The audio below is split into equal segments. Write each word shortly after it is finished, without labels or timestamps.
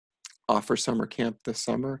offer summer camp this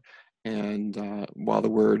summer. And while the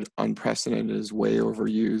word unprecedented is way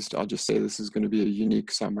overused, I'll just say this is going to be a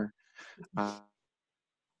unique summer.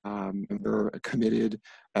 And we're committed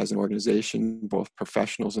as an organization, both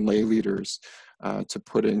professionals and lay leaders, to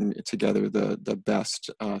putting together the best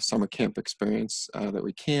summer camp experience that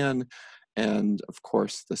we can, and of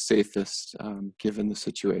course the safest given the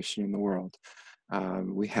situation in the world.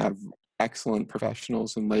 We have excellent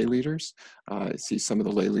professionals and lay leaders. I see some of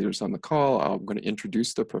the lay leaders on the call. I'm going to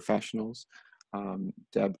introduce the professionals.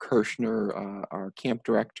 Deb Kirshner, our camp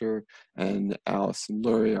director, and Allison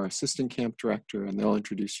Lurie, our assistant camp director, and they'll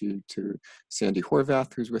introduce you to Sandy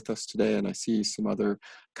Horvath, who's with us today, and I see some other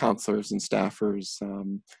counselors and staffers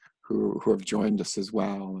who have joined us as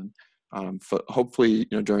well. And hopefully,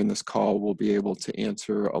 during this call, we'll be able to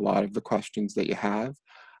answer a lot of the questions that you have.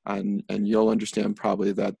 And you'll understand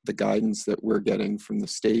probably that the guidance that we're getting from the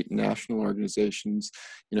state and national organizations,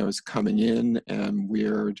 is coming in, and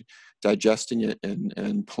we're digesting it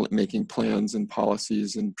and making plans and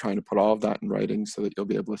policies and trying to put all of that in writing so that you'll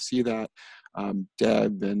be able to see that.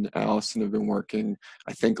 Deb and Allison have been working,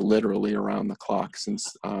 I think, literally around the clock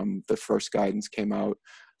since the first guidance came out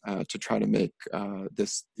to try to make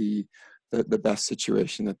this the best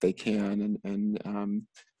situation that they can and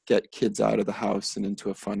get kids out of the house and into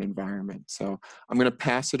a fun environment. So I'm going to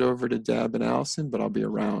pass it over to Deb and Allison, but I'll be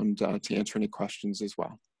around to answer any questions as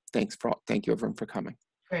well. Thank you everyone for coming.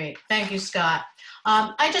 Great, thank you, Scott.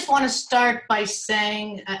 I just want to start by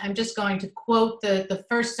saying, I'm just going to quote the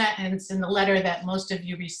first sentence in the letter that most of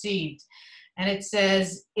you received. And it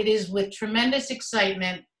says, "It is with tremendous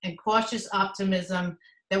excitement and cautious optimism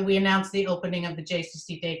that we announce the opening of the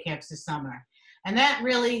JCC Day Camps this summer." And that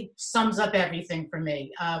really sums up everything for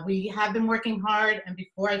me. We have been working hard, and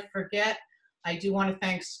before I forget, I do want to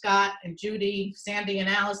thank Scott and Judy, Sandy and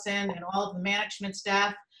Allison, and all of the management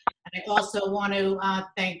staff. And I also want to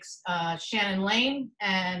thank Shannon Lane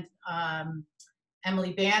and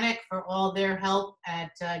Emily Bannock for all their help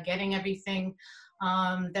at getting everything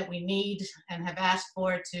that we need and have asked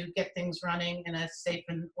for to get things running in a safe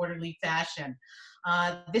and orderly fashion.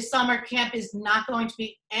 This summer camp is not going to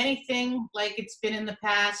be anything like it's been in the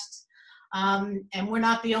past. And we're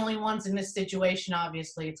not the only ones in this situation,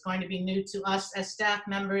 obviously. It's going to be new to us as staff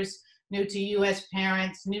members, new to you as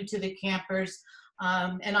parents, new to the campers.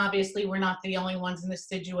 And obviously, we're not the only ones in this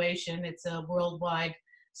situation. It's a worldwide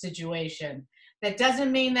situation. That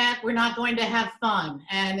doesn't mean that we're not going to have fun.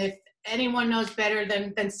 And if anyone knows better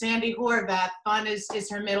than Sandy Horvath, fun is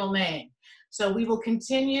her middle name. So we will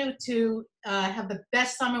continue to have the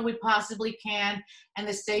best summer we possibly can and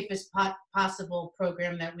the safest possible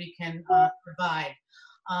program that we can provide.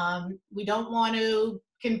 We don't want to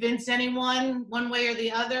convince anyone one way or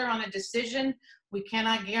the other on a decision. We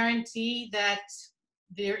cannot guarantee that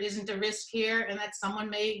there isn't a risk here and that someone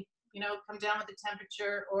may, come down with the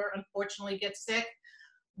temperature or unfortunately get sick.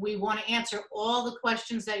 We want to answer all the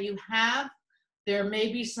questions that you have. There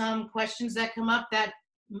may be some questions that come up that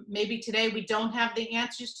maybe today we don't have the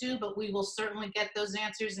answers to, but we will certainly get those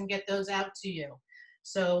answers and get those out to you.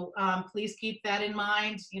 So please keep that in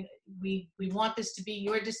mind. We want this to be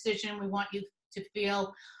your decision. We want you to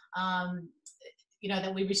feel,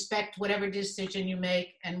 that we respect whatever decision you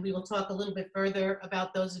make. And we will talk a little bit further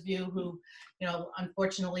about those of you who,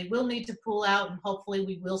 unfortunately will need to pull out, and hopefully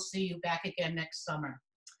we will see you back again next summer.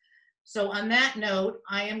 So on that note,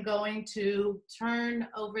 I am going to turn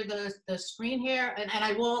over the screen here. And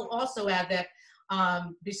I will also add that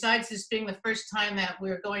besides this being the first time that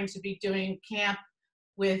we're going to be doing camp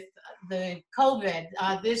with the COVID,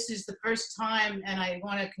 this is the first time, and I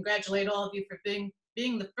want to congratulate all of you for being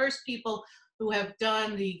the first people who have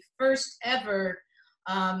done the first ever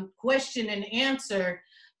question and answer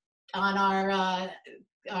on our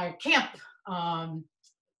camp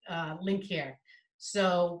link here.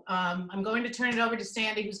 So I'm going to turn it over to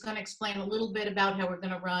Sandy, who's going to explain a little bit about how we're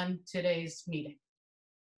going to run today's meeting.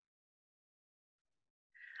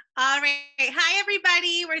 All right. Hi,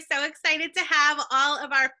 everybody. We're so excited to have all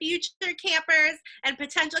of our future campers and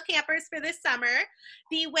potential campers for this summer.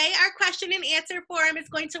 The way our question and answer forum is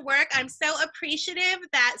going to work, I'm so appreciative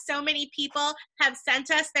that so many people have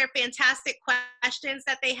sent us their fantastic questions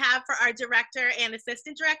that they have for our director and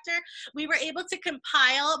assistant director. We were able to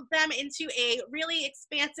compile them into a really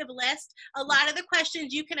expansive list. A lot of the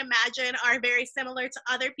questions you can imagine are very similar to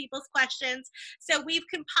other people's questions. So we've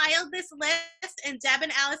compiled this list, and Deb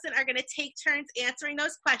and Allison Allison are going to take turns answering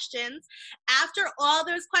those questions. After all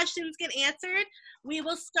those questions get answered, we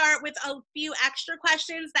will start with a few extra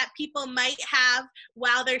questions that people might have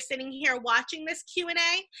while they're sitting here watching this Q&A.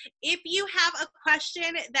 If you have a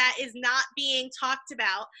question that is not being talked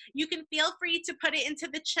about, you can feel free to put it into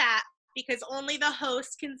the chat, because only the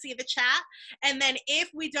host can see the chat. And then if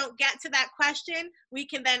we don't get to that question, we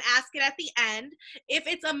can then ask it at the end. If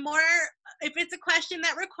it's a question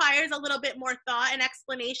that requires a little bit more thought and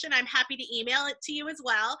explanation, I'm happy to email it to you as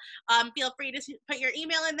well. Feel free to put your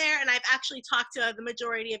email in there, and I've actually talked to the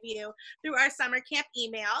majority of you through our summer camp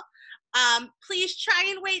email. Please try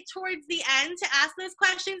and wait towards the end to ask those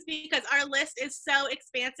questions, because our list is so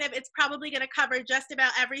expansive. It's probably going to cover just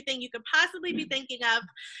about everything you could possibly be thinking of,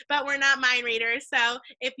 but we're not mind readers. So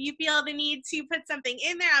if you feel the need to put something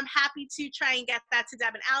in there, I'm happy to try and get that to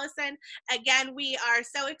Deb and Allison. Again, we are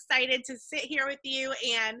so excited to sit here with you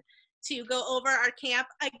and to go over our camp.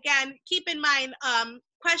 Again, keep in mind,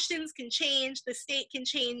 questions can change. The state can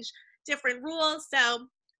change different rules. So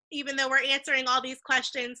even though we're answering all these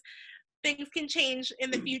questions, things can change in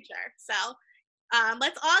the future. So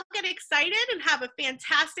let's all get excited and have a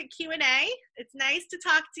fantastic Q&A. It's nice to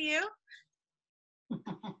talk to you.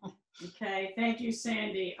 Okay, thank you,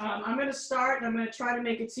 Sandy. I'm going to start, and I'm going to try to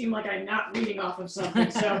make it seem like I'm not reading off of something.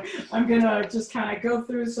 So I'm going to just kind of go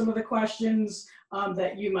through some of the questions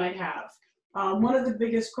that you might have. One of the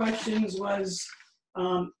biggest questions was,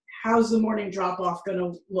 how's the morning drop-off going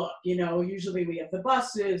to look? You know, usually we have the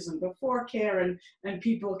buses and before care, and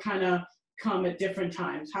people kind of come at different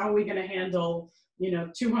times. How are we going to handle,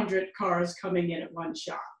 200 cars coming in at one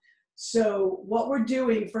shot? So what we're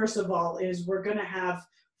doing, first of all, is we're going to have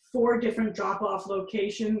 4 different drop-off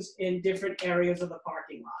locations in different areas of the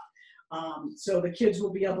parking lot. So the kids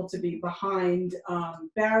will be able to be behind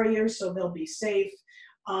barriers, so they'll be safe.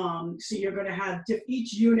 So you're going to have,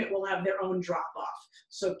 each unit will have their own drop-off.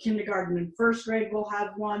 So kindergarten and first grade will have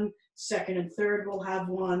one, second and third will have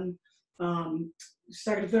one,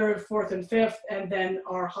 second, third, fourth, and fifth, and then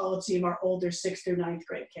our hollow team, our older 6th through 9th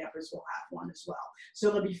grade campers will have one as well.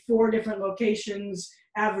 So there'll be 4 different locations,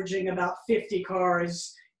 averaging about 50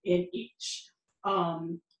 cars in each.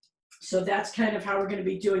 So that's kind of how we're going to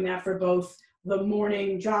be doing that for both the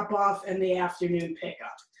morning drop-off and the afternoon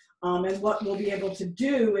pickup. And what we'll be able to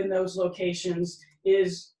do in those locations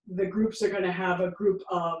is the groups are going to have a group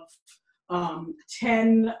of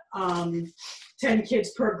 10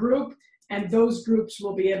 kids per group, and those groups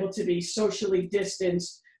will be able to be socially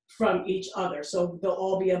distanced from each other. So they'll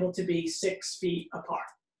all be able to be 6 feet apart.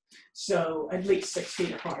 So at least 6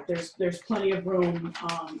 feet apart. There's plenty of room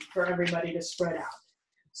for everybody to spread out.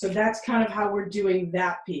 So that's kind of how we're doing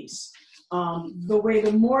that piece. The way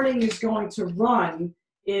the morning is going to run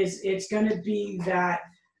is it's going to be that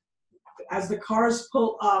as the cars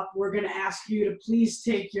pull up, we're going to ask you to please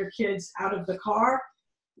take your kids out of the car.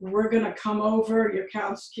 We're going to come over, your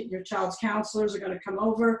child's counselors are going to come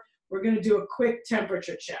over. We're going to do a quick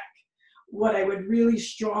temperature check. What I would really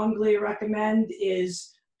strongly recommend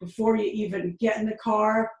is before you even get in the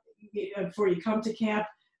car, before you come to camp,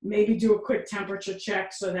 maybe do a quick temperature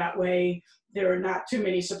check so that way there are not too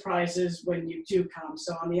many surprises when you do come.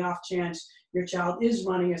 So on the off chance your child is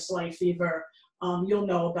running a slight fever, you'll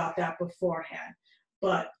know about that beforehand.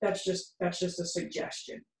 But that's just a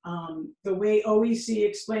suggestion. The way OEC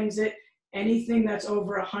explains it, anything that's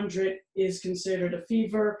over 100 is considered a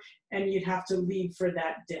fever, and you'd have to leave for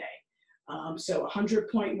that day. So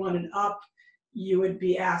 100.1 and up, you would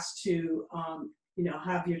be asked to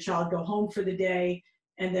have your child go home for the day,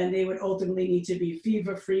 and then they would ultimately need to be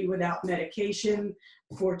fever-free without medication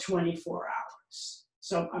for 24 hours.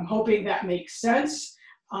 So I'm hoping that makes sense.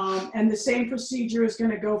 And the same procedure is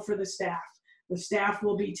going to go for the staff. The staff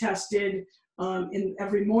will be tested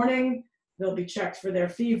every morning. They'll be checked for their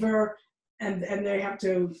fever, and they have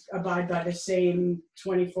to abide by the same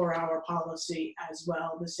 24-hour policy as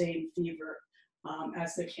well, the same fever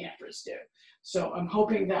as the campers do. So I'm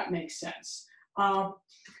hoping that makes sense.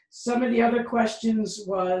 Some of the other questions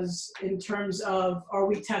was in terms of, are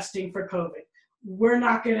we testing for COVID? We're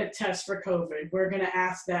not going to test for COVID. We're going to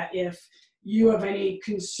ask that if you have any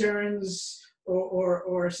concerns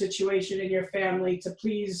or a situation in your family, to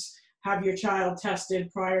please have your child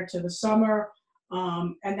tested prior to the summer.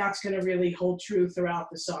 And that's going to really hold true throughout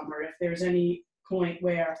the summer. If there's any point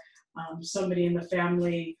where somebody in the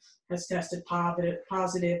family has tested positive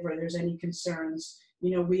or there's any concerns,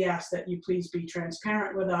 we ask that you please be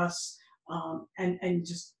transparent with us and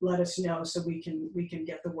just let us know so we can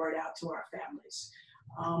get the word out to our families.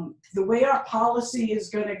 The way our policy is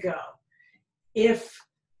going to go, if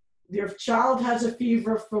your child has a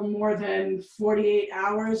fever for more than 48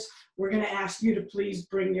 hours, we're going to ask you to please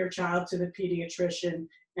bring your child to the pediatrician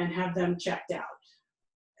and have them checked out.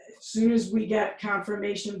 As soon as we get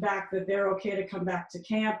confirmation back that they're okay to come back to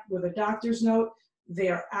camp with a doctor's note, they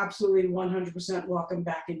are absolutely 100% welcome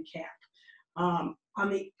back in camp. On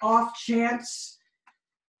the off chance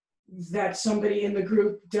that somebody in the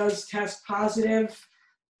group does test positive,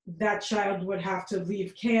 that child would have to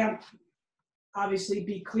leave camp, obviously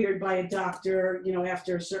be cleared by a doctor, you know,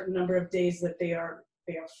 after a certain number of days that they are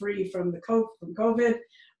free from COVID.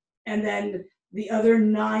 And then the other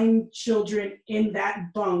 9 children in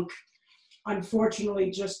that bunk, unfortunately,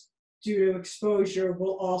 just due to exposure,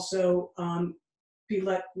 will also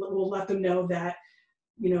we'll let them know that,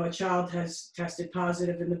 you know, a child has tested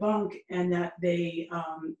positive in the bunk and that they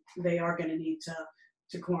are going to need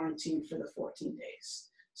to quarantine for the 14 days.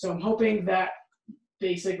 So I'm hoping that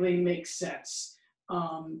basically makes sense.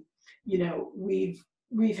 You know,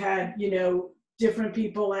 we've had, you know, different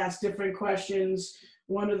people ask different questions.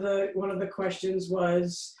 One of the questions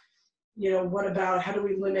was, you know, what about, how do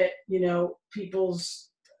we limit, you know, people's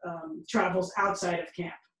travels outside of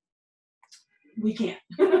camp? We can't.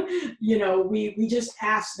 You know, we just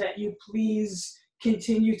ask that you please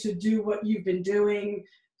continue to do what you've been doing,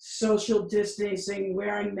 social distancing,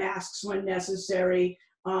 wearing masks when necessary,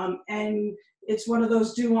 and it's one of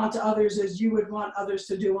those do unto others as you would want others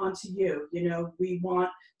to do unto you. You know, we want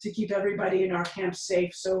to keep everybody in our camp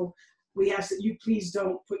safe, so we ask that you please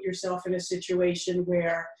don't put yourself in a situation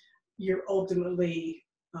where you're ultimately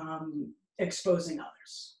exposing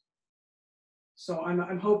others. So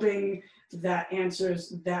I'm hoping that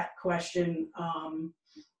answers that question.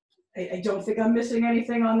 I don't think I'm missing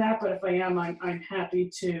anything on that, but if I am, I'm happy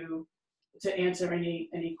to answer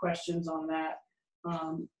any questions on that.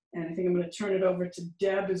 And I think I'm going to turn it over to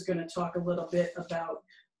Deb, who's going to talk a little bit about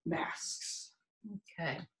masks.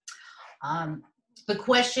 Okay. The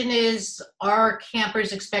question is, are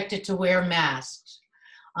campers expected to wear masks?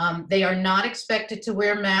 They are not expected to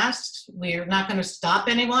wear masks. We're not going to stop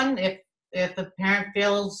anyone. If a parent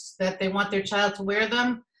feels that they want their child to wear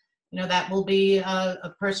them, you know, that will be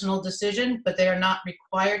a personal decision, but they are not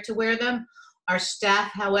required to wear them. Our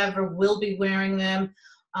staff, however, will be wearing them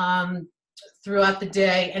throughout the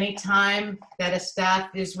day. Anytime that a staff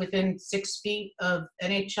is within 6 feet of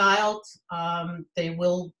any child, they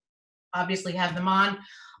will obviously have them on.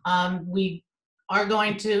 We are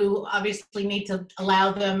going to obviously need to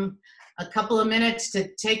allow them a couple of minutes to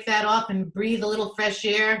take that off and breathe a little fresh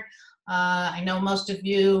air. I know most of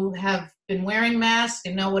you have been wearing masks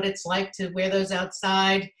and know what it's like to wear those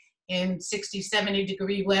outside in 60, 70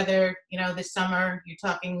 degree weather. You know, this summer, you're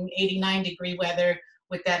talking 89 degree weather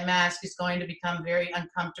with that mask is going to become very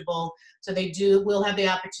uncomfortable. So they will have the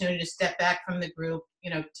opportunity to step back from the group, you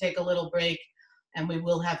know, take a little break, and we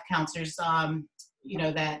will have counselors, you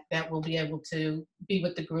know, that will be able to be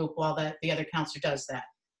with the group while the other counselor does that.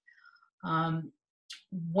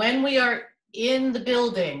 When we are in the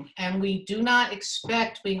building, and we do not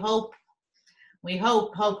expect, we hope that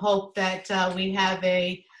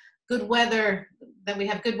we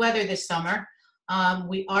have good weather this summer.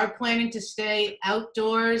 We are planning to stay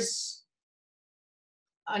outdoors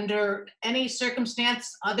under any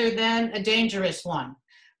circumstance other than a dangerous one.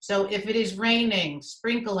 So if it is raining,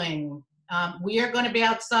 sprinkling, we are going to be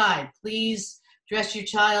outside. Please dress your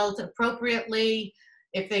child appropriately.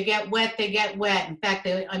 If they get wet, they get wet. In fact,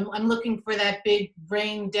 I'm looking for that big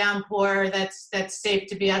rain downpour that's safe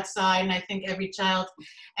to be outside, and I think every child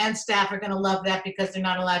and staff are going to love that because they're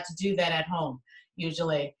not allowed to do that at home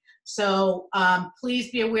usually. So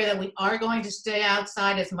please be aware that we are going to stay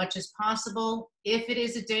outside as much as possible. If it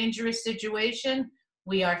is a dangerous situation,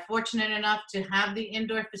 we are fortunate enough to have the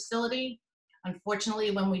indoor facility.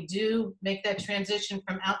 Unfortunately, when we do make that transition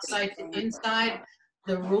from outside to inside,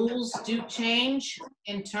 the rules do change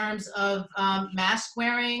in terms of mask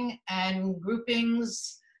wearing and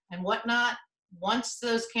groupings and whatnot. Once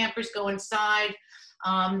those campers go inside,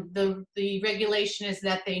 the regulation is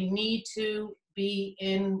that they need to be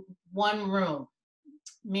in one room,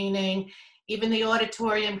 meaning even the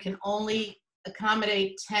auditorium can only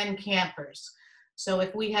accommodate 10 campers. So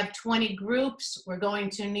if we have 20 groups, we're going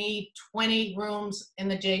to need 20 rooms in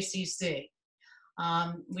the JCC.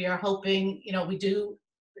 We are hoping, you know,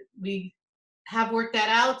 we have worked that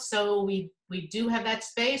out, so we do have that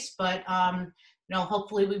space, but you know,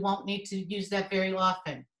 hopefully we won't need to use that very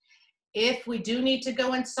often. If we do need to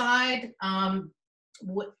go inside,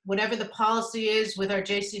 whatever the policy is with our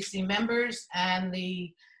JCC members and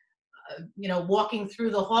the, you know, walking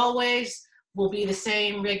through the hallways will be the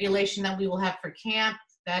same regulation that we will have for camp.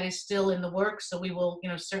 that is still in the works, so we will,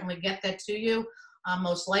 certainly get that to you.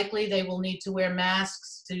 Most likely they will need to wear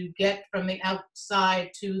masks to get from the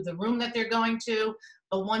outside to the room that they're going to,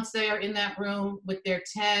 but once they are in that room with their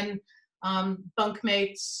 10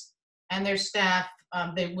 bunkmates and their staff,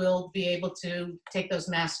 they will be able to take those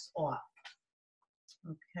masks off.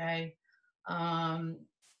 Okay.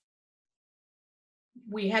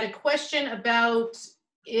 We had a question about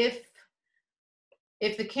if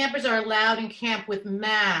the campers are allowed in camp with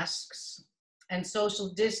masks and social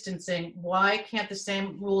distancing, why can't the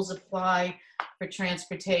same rules apply for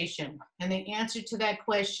transportation? And the answer to that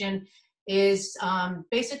question is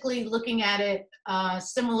basically looking at it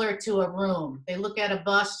similar to a room. They look at a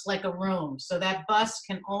bus like a room. So that bus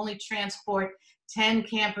can only transport 10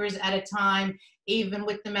 campers at a time, even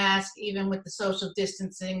with the mask, even with the social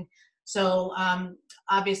distancing. So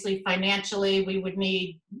obviously financially, we would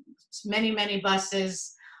need many, many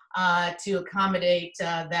buses to accommodate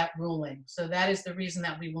that ruling. So that is the reason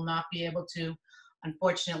that we will not be able to,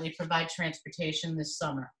 unfortunately, provide transportation this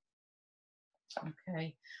summer.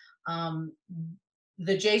 Okay.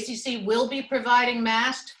 The JCC will be providing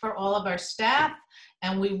masks for all of our staff,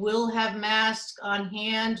 and we will have masks on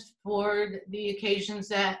hand for the occasions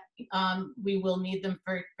that we will need them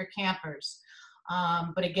for campers.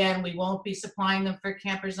 But again, we won't be supplying them for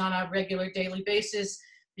campers on a regular daily basis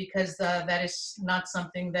because that is not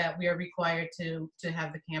something that we are required to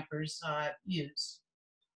have the campers use.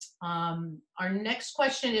 Our next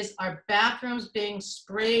question is, are bathrooms being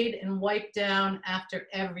sprayed and wiped down after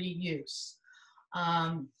every use?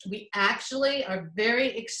 We actually are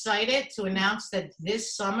very excited to announce that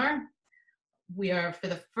this summer, we are for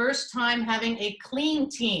the first time having a clean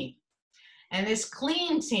team. And this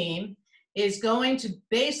clean team is going to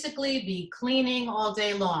basically be cleaning all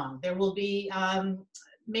day long. There will be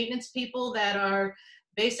maintenance people that are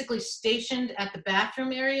basically stationed at the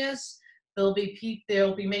bathroom areas. There'll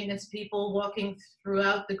be maintenance people walking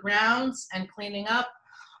throughout the grounds and cleaning up.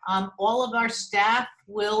 All of our staff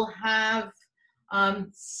will have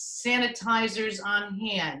sanitizers on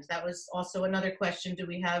hand. That was also another question. Do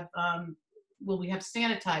we have, will we have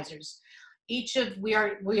sanitizers? We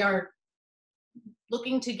are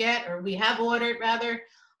looking to get, or we have ordered rather,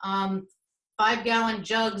 5-gallon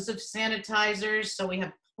jugs of sanitizers. So we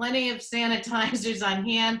have plenty of sanitizers on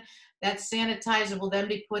hand. That sanitizer will then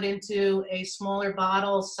be put into a smaller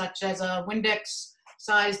bottle, such as a Windex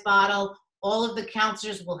sized bottle. All of the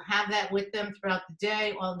counselors will have that with them throughout the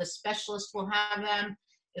day. All the specialists will have them.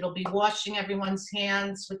 It'll be washing everyone's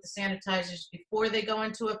hands with the sanitizers before they go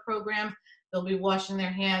into a program. They'll be washing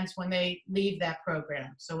their hands when they leave that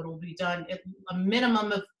program. So it'll be done a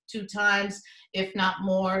minimum of 2 times, if not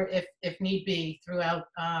more, if need be, throughout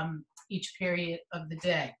each period of the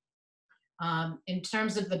day. In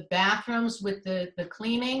terms of the bathrooms with the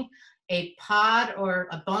cleaning, a pod or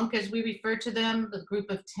a bunk, as we refer to them, the group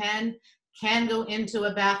of 10, can go into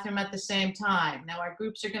a bathroom at the same time. Now our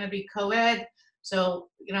groups are going to be co-ed, so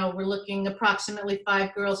we're looking approximately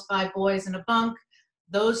 5 girls, 5 boys in a bunk.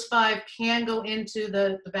 Those 5 can go into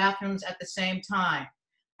the bathrooms at the same time.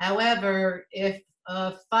 However, if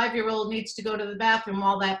a 5-year-old needs to go to the bathroom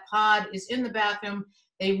while that pod is in the bathroom,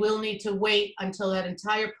 they will need to wait until that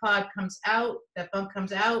entire pod comes out, that bunk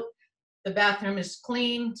comes out, the bathroom is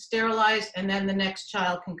clean, sterilized, and then the next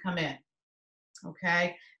child can come in.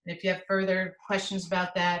 Okay? And if you have further questions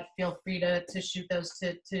about that, feel free to shoot those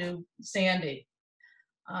to Sandy.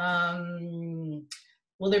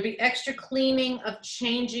 Will there be extra cleaning of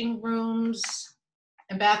changing rooms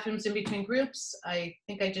and bathrooms in between groups? I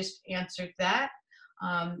think I just answered that.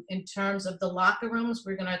 In terms of the locker rooms,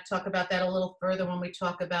 we're going to talk about that a little further when we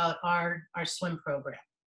talk about our swim program.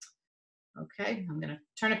 Okay, I'm going to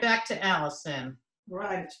turn it back to Allison.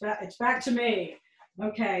 Right, it's back to me.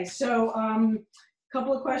 Okay, so a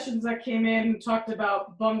couple of questions that came in talked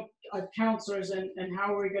about bunk counselors and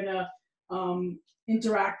how we're going to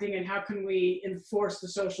interacting and how can we enforce the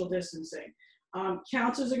social distancing.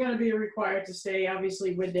 Counselors are going to be required to stay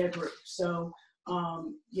obviously with their group. So,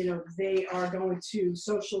 they are going to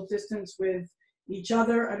social distance with each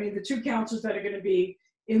other. I mean, the 2 counselors that are going to be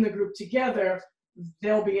in the group together,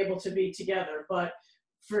 they'll be able to be together. But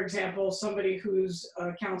for example, somebody who's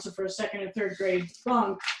a counselor for a 2nd and 3rd grade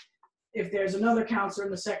bunk, if there's another counselor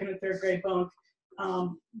in the 2nd and 3rd grade bunk,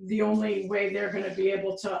 the only way they're going to be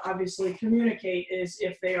able to obviously communicate is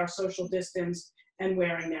if they are social distanced and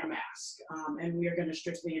wearing their mask. And we are going to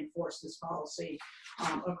strictly enforce this policy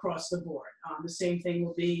across the board. The same thing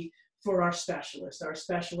will be for our specialists. Our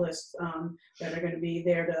specialists that are going to be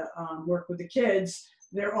there to work with the kids,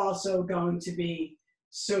 they're also going to be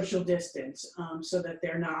social distance so that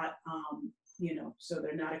they're not so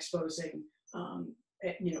they're not exposing,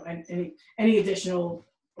 any additional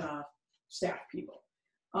staff people.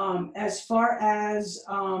 As far as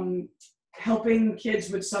helping kids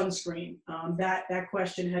with sunscreen, that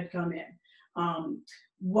question had come in.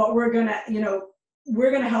 What we're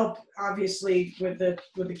gonna help obviously with the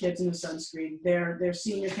kids in the sunscreen. Their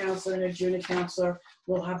senior counselor and their junior counselor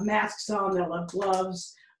will have masks on, they'll have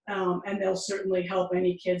gloves, and they'll certainly help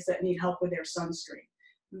any kids that need help with their sunscreen.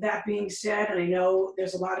 That being said, and I know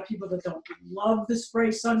there's a lot of people that don't love the spray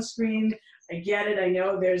sunscreen. I get it. I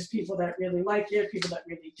know there's people that really like it, people that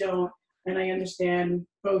really don't, and I understand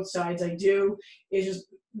both sides. I do. It's just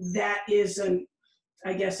that is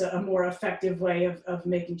I guess a more effective way of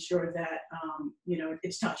making sure that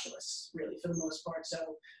it's touchless, really, for the most part.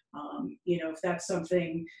 So if that's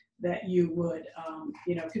something that you would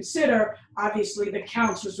consider, obviously the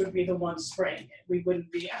counselors would be the ones spraying it. We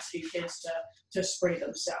wouldn't be asking kids to spray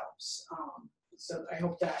themselves. So I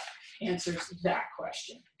hope that answers that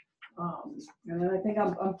question. And then I think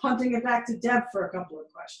I'm punting it back to Deb for a couple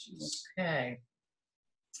of questions. Okay.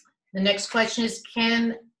 The next question is,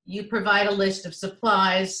 can you provide a list of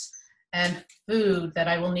supplies and food that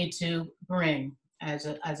I will need to bring as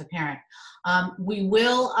a parent? We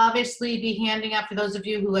will obviously be handing out, for those of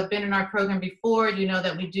you who have been in our program before, you know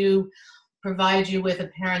that we do provide you with a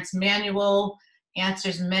parent's manual,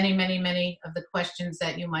 answers many, many, many of the questions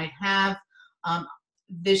that you might have.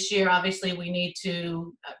 This year, obviously, we need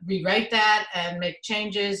to rewrite that and make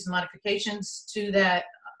changes, modifications to that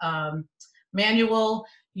manual.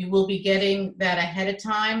 You will be getting that ahead of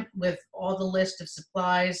time with all the list of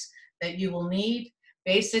supplies that you will need.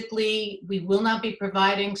 Basically, we will not be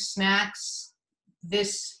providing snacks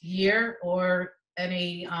this year or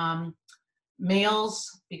any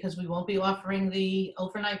meals because we won't be offering the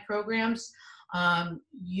overnight programs.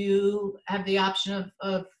 You have the option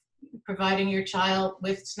of providing your child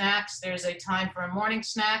with snacks. There's a time for a morning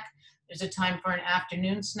snack. There's a time for an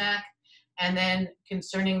afternoon snack. And then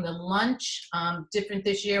concerning the lunch, different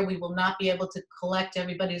this year, we will not be able to collect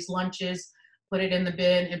everybody's lunches, put it in the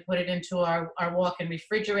bin, and put it into our walk-in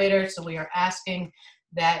refrigerator. So we are asking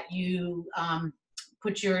that you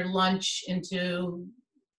put your lunch into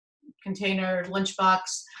container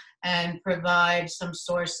lunchbox and provide some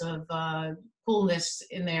source of coolness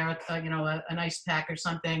in there, an ice pack or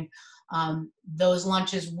something. Those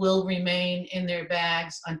lunches will remain in their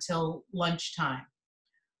bags until lunchtime.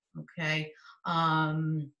 Okay.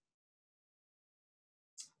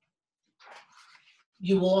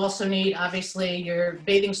 You will also need, obviously, your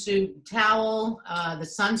bathing suit, towel, the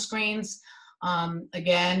sunscreens,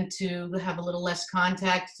 again, to have a little less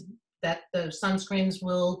contact, that the sunscreens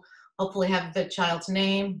will hopefully have the child's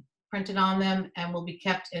name printed on them and will be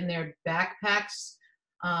kept in their backpacks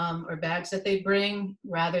or bags that they bring,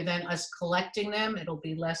 rather than us collecting them. It'll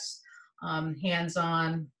be less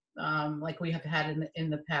hands-on like we have had in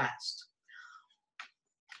the past.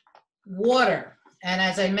 Water. And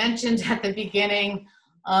as I mentioned at the beginning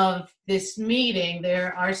of this meeting,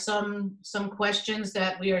 there are some questions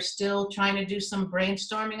that we are still trying to do some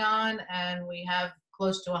brainstorming on, and we have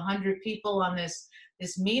close to 100 people on this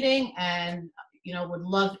meeting, and would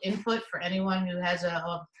love input for anyone who has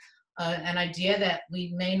an idea that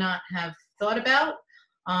we may not have thought about.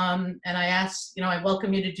 And I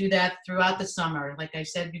welcome you to do that throughout the summer. Like I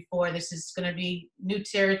said before, this is going to be new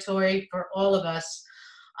territory for all of us.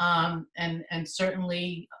 And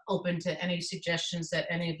certainly open to any suggestions that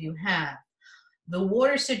any of you have. The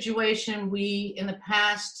water situation, we, in the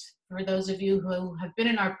past, for those of you who have been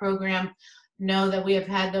in our program, know that we have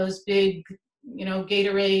had those big,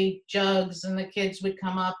 Gatorade jugs, and the kids would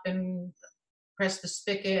come up and press the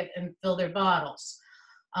spigot and fill their bottles.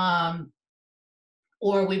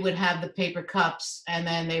 Or we would have the paper cups, and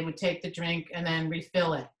then they would take the drink and then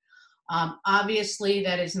refill it. Obviously,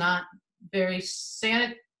 that is not very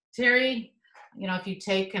sanitary. If you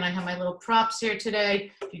take, and I have my little props here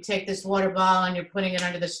today, if you take this water bottle and you're putting it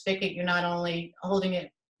under the spigot, you're not only holding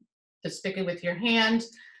the spigot with your hand,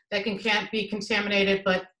 that can't be contaminated,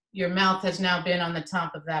 but your mouth has now been on the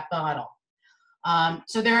top of that bottle.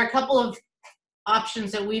 So there are a couple of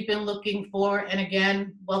options that we've been looking for, and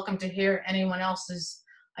again, welcome to hear anyone else's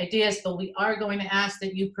ideas, but we are going to ask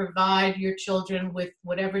that you provide your children with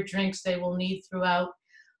whatever drinks they will need throughout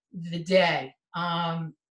the day.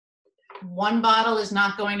 One bottle is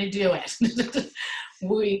not going to do it.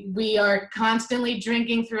 We are constantly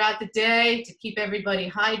drinking throughout the day to keep everybody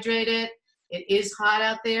hydrated. It is hot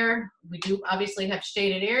out there. We do obviously have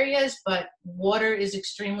shaded areas, but water is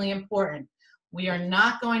extremely important. We are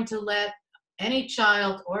not going to let any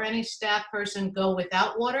child or any staff person go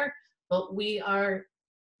without water, but we are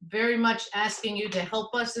very much asking you to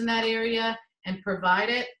help us in that area and provide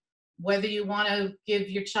it, whether you want to give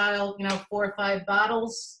your child, 4 or 5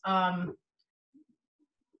 bottles,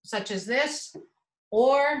 such as this,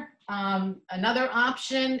 or another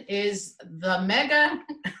option is the mega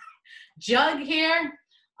jug here.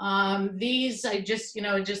 These I just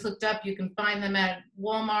looked up. You can find them at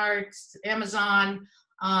Walmart, Amazon.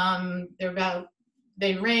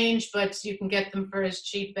 They range, but you can get them for as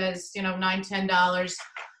cheap as $9, $10.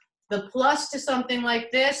 The plus to something like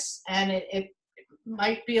this, and it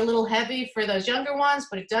might be a little heavy for those younger ones,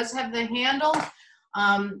 but it does have the handle.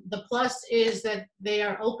 The plus is that they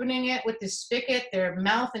are opening it with this spigot. Their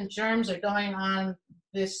mouth and germs are going on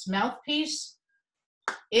this mouthpiece.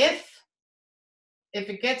 If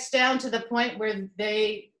it gets down to the point where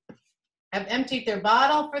they have emptied their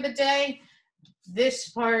bottle for the day, this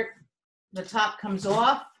part, the top comes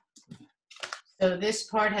off. So this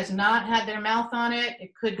part has not had their mouth on it.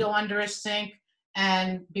 It could go under a sink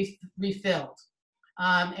and be refilled.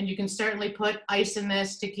 And you can certainly put ice in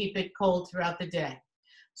this to keep it cold throughout the day.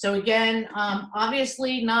 So again,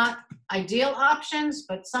 obviously not ideal options,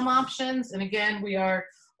 but some options. And again, we are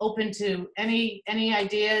open to any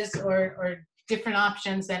ideas or different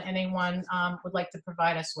options that anyone would like to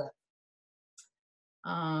provide us with.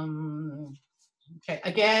 Okay,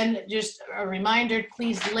 again, just a reminder,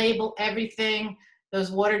 please label everything.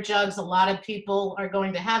 Those water jugs, a lot of people are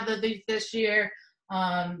going to have these this year.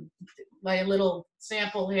 My little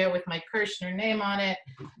sample here with my Kirshner name on it,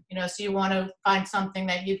 so you want to find something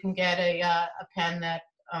that you can get a pen that,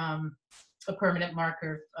 a permanent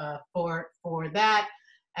marker for that,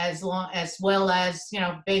 as well as,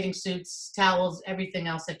 bathing suits, towels, everything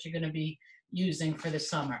else that you're going to be using for the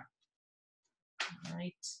summer. All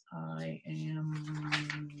right, I am,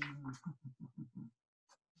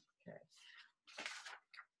 okay.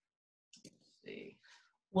 Let's see.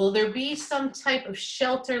 Will there be some type of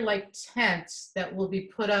shelter like tents that will be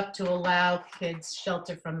put up to allow kids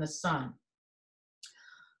shelter from the sun?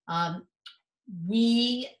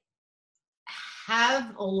 We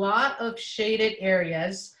have a lot of shaded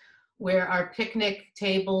areas where our picnic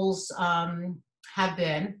tables have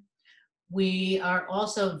been. We are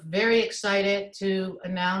also very excited to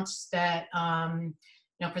announce that,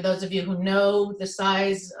 for those of you who know the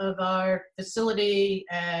size of our facility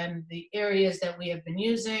and the areas that we have been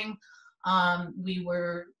using, we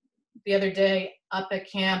were the other day up at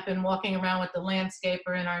camp and walking around with the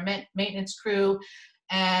landscaper and our maintenance crew,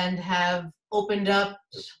 and have opened up,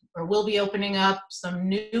 or will be opening up, some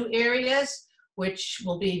new areas, which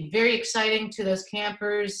will be very exciting to those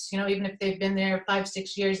campers, even if they've been there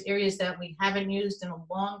 5-6 years, areas that we haven't used in a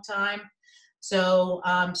long time. So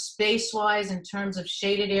space-wise, in terms of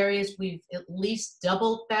shaded areas, we've at least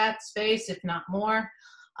doubled that space, if not more.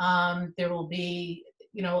 There will be,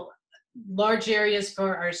 large areas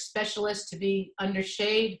for our specialists to be under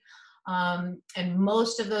shade. And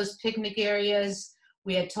most of those picnic areas,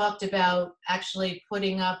 we had talked about actually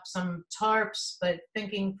putting up some tarps, but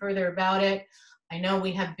thinking further about it, I know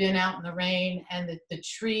we have been out in the rain, and the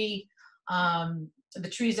trees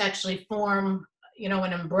actually form,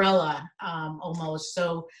 an umbrella almost.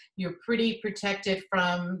 So you're pretty protected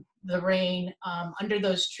from the rain under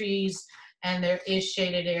those trees, and there is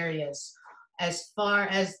shaded areas. As far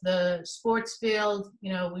as the sports field,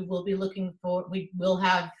 we will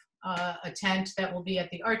have a tent that will be at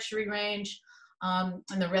the archery range. And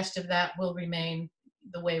the rest of that will remain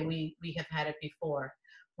the way we have had it before.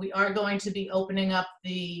 We are going to be opening up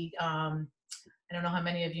the, I don't know how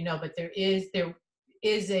many of you know, but there is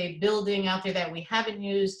a building out there that we haven't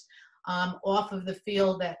used off of the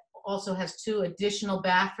field that also has 2 additional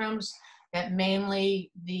bathrooms that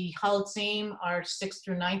mainly the Hull team, our 6th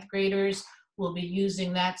through 9th graders, will be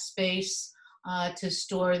using that space to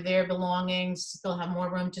store their belongings. They'll have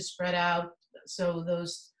more room to spread out. So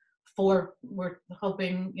those 4, we're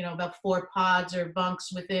hoping, about 4 pods or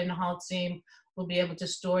bunks within Hull team will be able to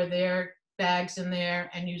store their bags in there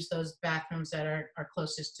and use those bathrooms that are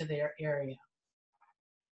closest to their area.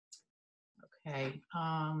 Okay.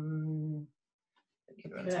 Yeah,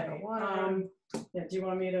 do you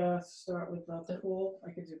want me to start with the pool?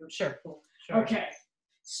 I could do the Sure. pool. Sure. Okay.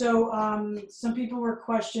 So some people were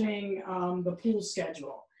questioning the pool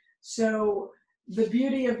schedule. So the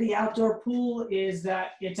beauty of the outdoor pool is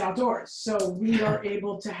that it's outdoors. So we are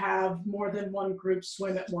able to have more than one group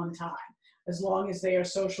swim at one time. As long as they are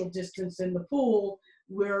social distance in the pool,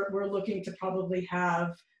 we're looking to probably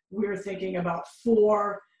have, we're thinking about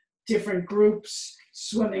 4 different groups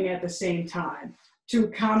swimming at the same time. To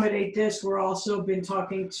accommodate this, we're also been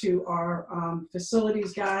talking to our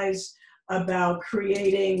facilities guys about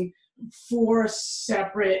creating 4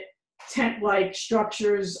 separate tent-like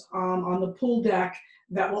structures on the pool deck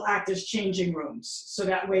that will act as changing rooms. So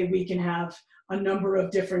that way we can have a number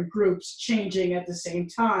of different groups changing at the same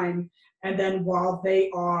time. And then while they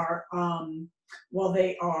are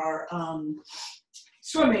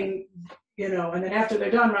swimming, you know, and then after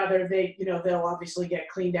they're done, rather, they, you know, they'll obviously get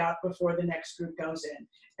cleaned out before the next group goes in.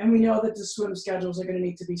 And we know that the swim schedules are going to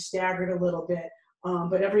need to be staggered a little bit,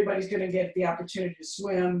 but everybody's going to get the opportunity to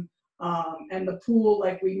swim. And the pool,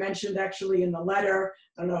 like we mentioned actually in the letter,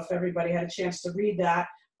 I don't know if everybody had a chance to read that,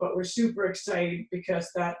 but we're super excited because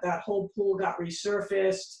that whole pool got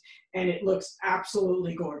resurfaced and it looks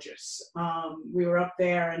absolutely gorgeous. We were up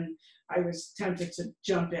there and I was tempted to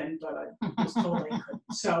jump in, but I was told I couldn't.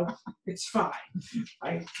 So it's fine.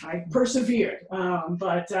 I persevered.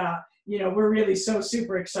 You know, we're really so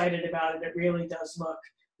super excited about it. It really does look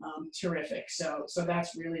terrific. So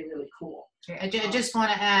that's really, really cool. I just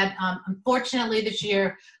want to add, unfortunately this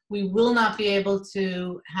year, we will not be able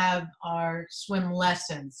to have our swim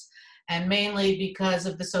lessons, and mainly because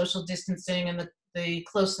of the social distancing and the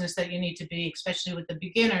closeness that you need to be, especially with the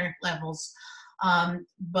beginner levels.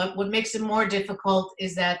 But what makes it more difficult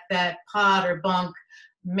is that pod or bunk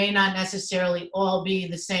may not necessarily all be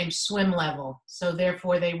the same swim level. So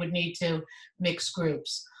therefore they would need to mix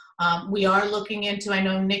groups. We are looking into, I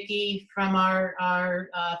know Nikki from our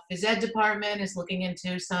phys ed department is looking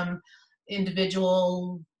into some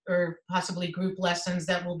individual or possibly group lessons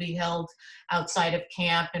that will be held outside of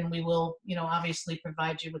camp, and we will, you know, obviously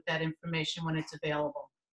provide you with that information when it's available.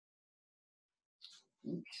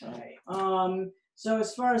 Okay. So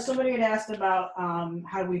as far as somebody had asked about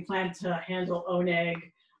how we plan to handle ONEG,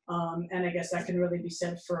 and I guess that can really be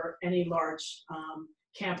said for any large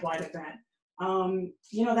camp-wide event.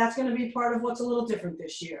 You know, that's going to be part of what's a little different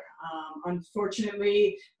this year.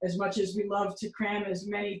 Unfortunately, as much as we love to cram as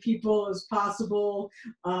many people as possible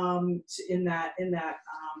in that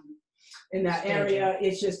area,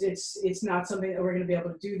 it's not something that we're going to be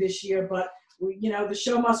able to do this year. But you know, the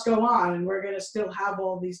show must go on, and we're going to still have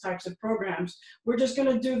all these types of programs. We're just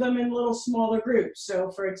going to do them in little smaller groups.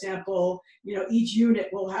 So, for example, you know, each unit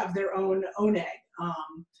will have their own ONEG.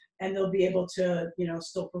 And they'll be able to, you know,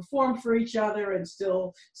 still perform for each other and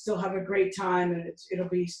still have a great time, and it'll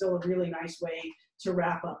be still a really nice way to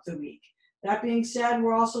wrap up the week. That being said,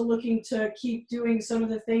 we're also looking to keep doing some of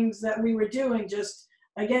the things that we were doing, just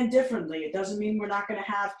again differently. It doesn't mean we're not going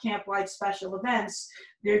to have camp-wide special events.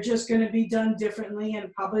 They're just going to be done differently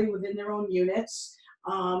and probably within their own units.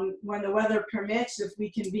 When the weather permits, if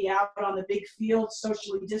we can be out on the big field,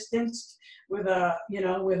 socially distanced, with a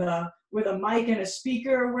mic and a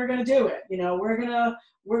speaker, we're gonna do it. You know,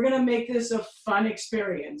 we're gonna make this a fun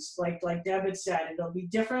experience. Like Deb had said, it'll be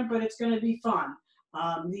different, but it's gonna be fun.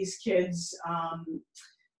 These kids,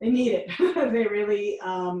 they need it. They really,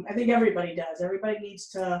 I think everybody does. Everybody needs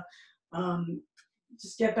to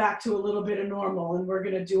just get back to a little bit of normal, and we're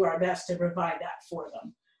gonna do our best to provide that for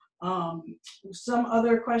them. Some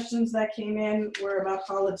other questions that came in were about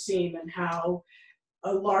Holocene and how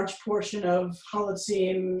a large portion of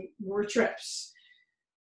Holocene were trips.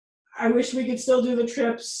 I wish we could still do the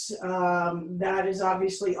trips. That is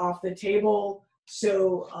obviously off the table.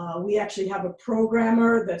 So we actually have a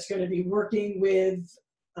programmer that's going to be working with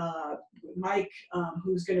Mike,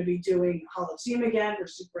 who's going to be doing Holocene again. We're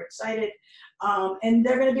super excited. And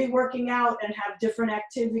they're going to be working out and have different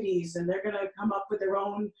activities, and they're going to come up with their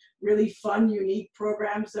own really fun, unique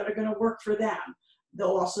programs that are going to work for them. They'll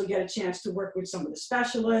also get a chance to work with some of the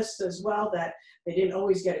specialists as well that they didn't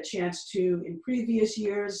always get a chance to in previous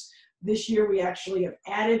years. This year we actually have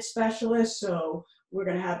added specialists, so we're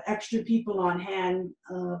going to have extra people on hand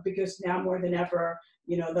because now more than ever,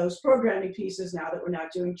 you know, those programming pieces, now that we're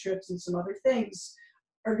not doing trips and some other things,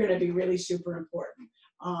 are going to be really super important.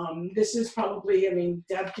 This is probably, I mean,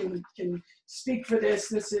 Deb can speak for this.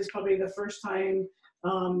 This is probably the first time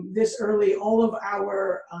this early all of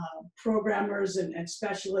our programmers and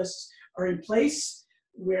specialists are in place.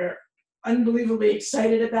 We're unbelievably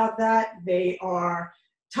excited about that. They are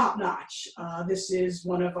top notch. This is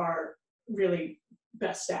one of our really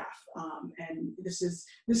best staff, and this is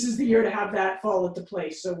the year to have that fall into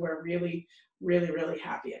place. So we're really, really, really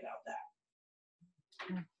happy about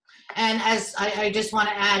that. And as I just want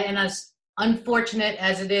to add, and as unfortunate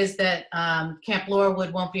as it is that Camp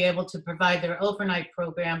Laurelwood won't be able to provide their overnight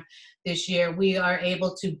program this year, we are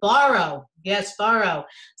able to borrow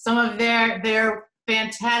some of their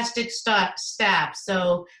fantastic staff.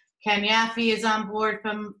 So Ken Yaffe is on board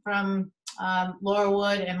from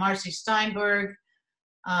Laurelwood, and Marcy Steinberg.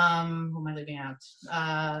 Who am I leaving out?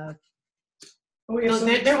 We have So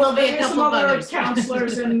there will be a couple some of other others.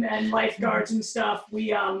 counselors and lifeguards and stuff.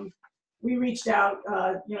 We reached out,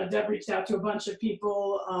 Deb reached out to a bunch of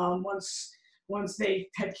people. Once they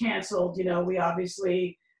had canceled, we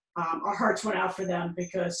obviously, our hearts went out for them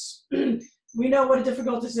because we know what a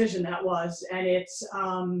difficult decision that was. And it's,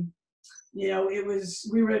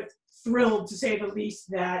 we were thrilled, to say the least,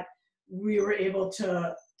 that we were able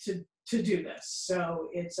to do this. So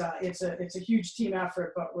it's a huge team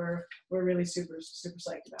effort, but we're really super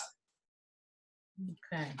psyched about it.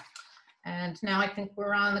 Okay. And now I think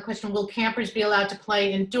we're on the question, will campers be allowed to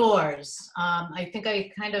play indoors? I think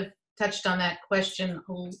I kind of touched on that question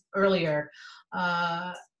earlier.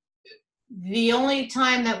 The only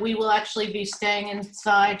time that we will actually be staying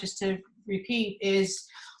inside, just to repeat, is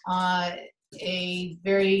a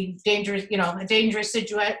very dangerous, a dangerous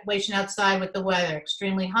situation outside with the weather,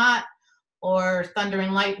 extremely hot or thunder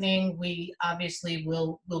and lightning. We obviously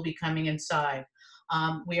will be coming inside.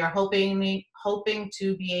 We are hoping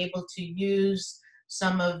to be able to use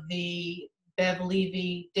some of the Bev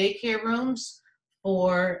Levy daycare rooms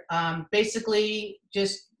for basically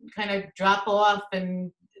just kind of drop off,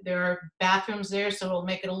 and there are bathrooms there, so it'll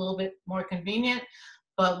make it a little bit more convenient.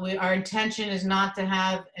 But our intention is not to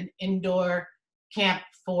have an indoor camp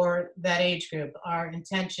for that age group. Our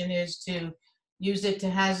intention is to use it to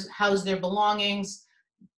house their belongings,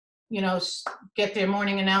 get their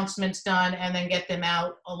morning announcements done, and then get them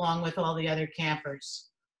out along with all the other campers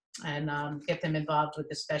and get them involved with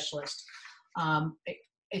the specialist.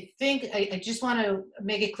 I think I just want to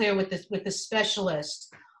make it clear with the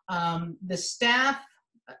specialist, the staff,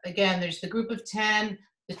 again, there's the group of 10,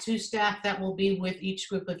 the 2 staff that will be with each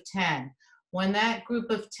group of 10. When that group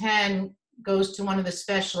of 10 goes to one of the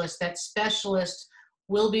specialists, that specialist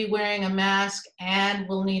will be wearing a mask and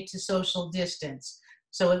will need to social distance.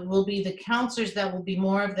 So it will be the counselors that will be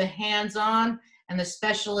more of the hands-on, and the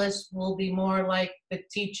specialist will be more like the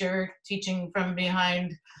teacher teaching from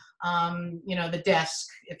behind, the desk,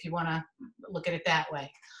 if you want to look at it that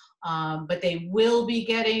way. But they will be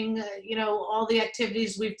getting, all the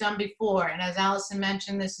activities we've done before. And as Allison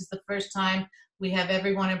mentioned, this is the first time we have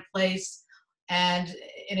everyone in place. And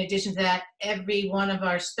in addition to that, every one of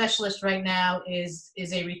our specialists right now is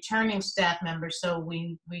a returning staff member. So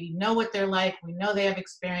we know what they're like. We know they have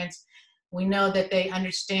experience. We know that they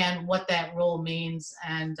understand what that role means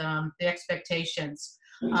and the expectations.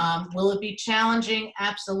 Will it be challenging?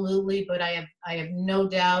 Absolutely, but I have no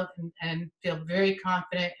doubt and feel very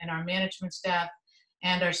confident in our management staff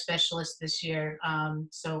and our specialists this year.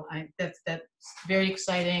 So that's very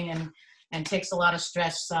exciting and takes a lot of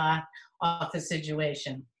stress off the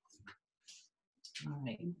situation. All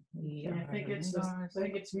right. I think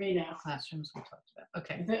it's me now. Classrooms we talked about.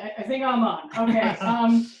 Okay. I think I'm on. Okay.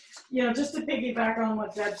 Just to piggyback on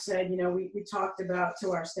what Deb said, we talked about,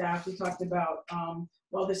 to our staff, we talked about,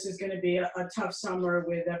 this is going to be a tough summer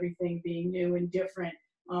with everything being new and different.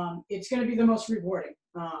 It's going to be the most rewarding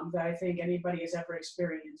that I think anybody has ever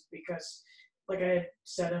experienced, because, like I had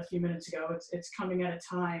said a few minutes ago, it's coming at a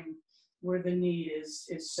time where the need is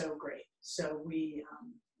so great. So we're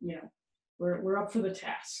up for the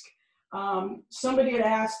task. Somebody had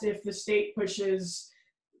asked, if the state pushes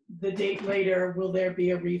the date later, will there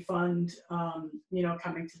be a refund,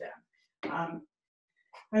 coming to them?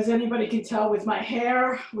 As anybody can tell with my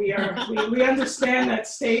hair, we understand that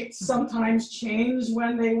states sometimes change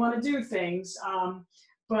when they want to do things.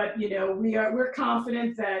 But we're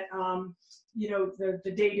confident that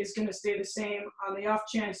the date is going to stay the same. On the off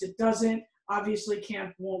chance it doesn't, obviously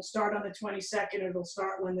camp won't start on the 22nd. It'll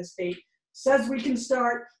start when the state says we can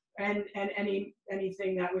start, and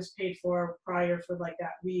anything that was paid for prior for like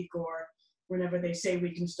that week or whenever they say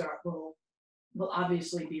we can start will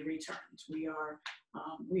obviously be returned. We are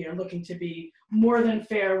looking to be more than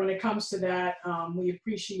fair when it comes to that. We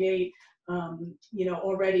appreciate,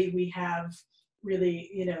 already we have really,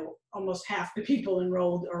 almost half the people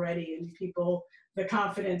enrolled already, and the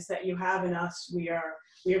confidence that you have in us, we are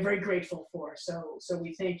very grateful for. So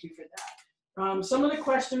we thank you for that. Some of the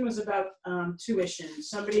question was about tuition.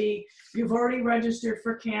 You've already registered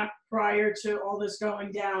for camp prior to all this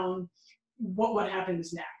going down. What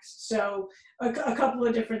happens next? So a couple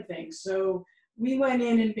of different things. So we went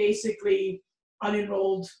in and basically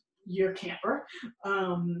unenrolled your camper,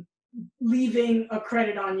 leaving a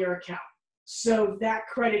credit on your account. So that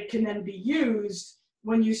credit can then be used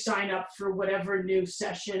when you sign up for whatever new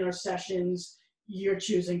session or sessions you're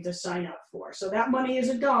choosing to sign up for. So that money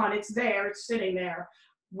isn't gone, it's there, it's sitting there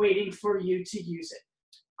waiting for you to use it.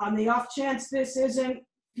 On the off chance this isn't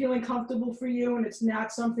feeling comfortable for you and it's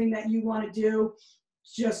not something that you want to do,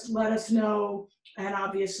 just let us know. And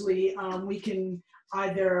obviously, we can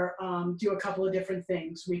either do a couple of different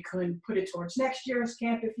things. We could put it towards next year's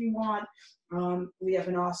camp if you want. We have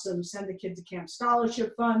an awesome Send the Kid to Camp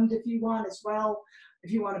scholarship fund if you want as well,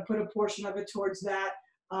 if you want to put a portion of it towards that.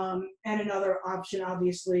 And another option,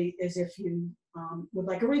 obviously, is if you would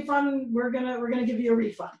like a refund, we're gonna give you a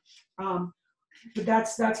refund. But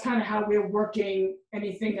that's kind of how we're working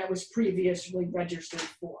anything that was previously registered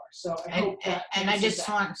for. So I hope that. And I just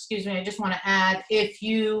want, excuse me, I just want to add, if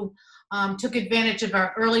you took advantage of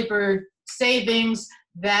our early bird savings,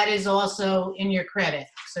 that is also in your credit.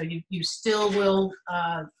 So you still will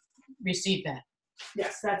receive that.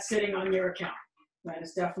 Yes, that's sitting on your account. That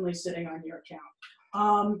is definitely sitting on your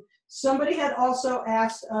account. Somebody had also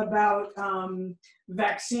asked about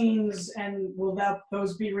vaccines and will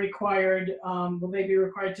those be required? Will they be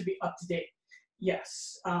required to be up to date?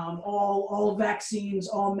 Yes, all vaccines,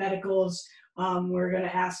 all medicals. We're going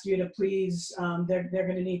to ask you to please. They're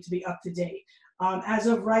going to need to be up to date. As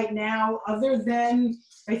of right now, other than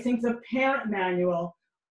I think the parent manual,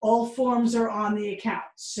 all forms are on the account.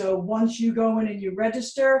 So once you go in and you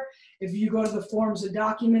register, if you go to the forms and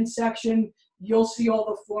documents section, you'll see all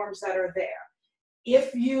the forms that are there.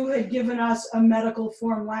 If you had given us a medical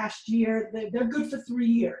form last year, they're good for 3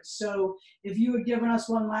 years. So if you had given us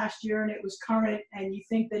one last year and it was current and you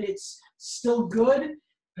think that it's still good,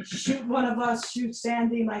 shoot one of us, shoot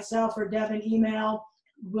Sandy, myself, or Deb an email.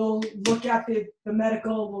 We'll look at the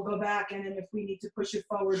medical, we'll go back, and then if we need to push it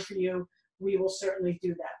forward for you, we will certainly do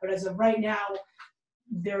that. But as of right now,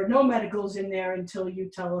 there are no medicals in there until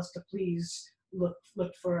you tell us to please look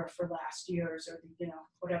for last year's, or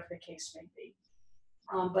whatever the case may be.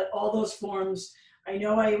 But all those forms, I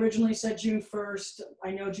know I originally said June 1st.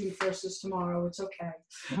 I know June 1st is tomorrow. It's okay.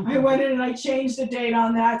 I went in and I changed the date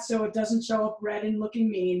on that so it doesn't show up red and looking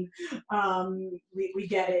mean. We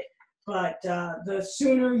get it. But the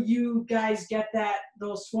sooner you guys get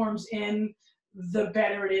those forms in, the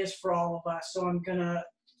better it is for all of us. So I'm going to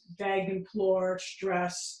beg, implore,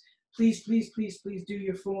 stress, please, please, please, please do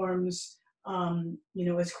your forms,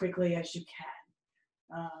 as quickly as you can.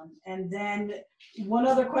 And then one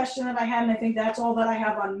other question that I had, and I think that's all that I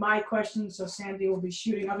have on my questions, so Sandy will be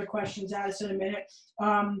shooting other questions at us in a minute,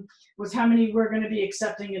 was how many we're going to be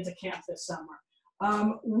accepting into camp this summer.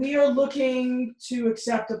 We are looking to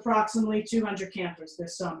accept approximately 200 campers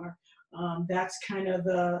this summer. That's kind of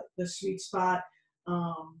the sweet spot,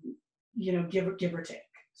 give or take.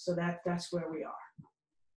 So that's where we are.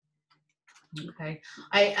 Okay,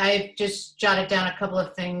 I just jotted down a couple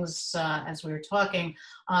of things as we were talking.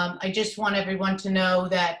 I just want everyone to know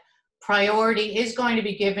that priority is going to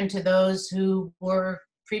be given to those who were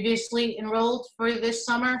previously enrolled for this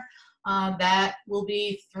summer. That will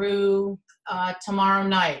be through tomorrow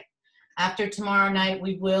night. After tomorrow night,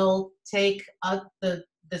 we will take the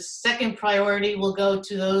second priority will go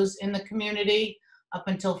to those in the community up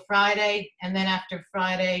until Friday, and then after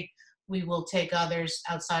Friday, we will take others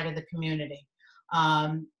outside of the community.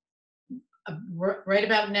 Right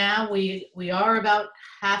about now, we are about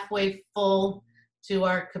halfway full to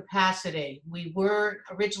our capacity. We were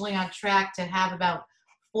originally on track to have about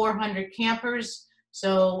 400 campers.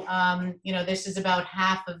 So, this is about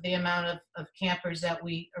half of the amount of campers that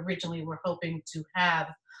we originally were hoping to have.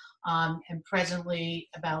 And presently,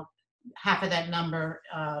 about half of that number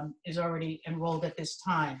is already enrolled at this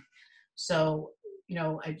time. So,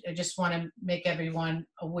 I just want to make everyone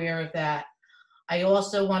aware of that. I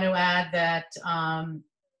also want to add that,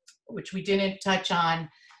 which we didn't touch on,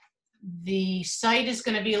 the site is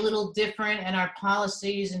going to be a little different, and our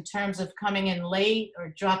policies in terms of coming in late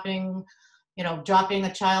or dropping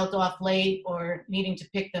a child off late or needing to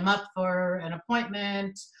pick them up for an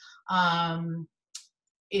appointment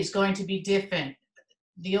is going to be different.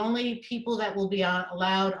 The only people that will be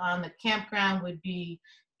allowed on the campground would be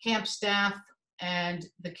camp staff and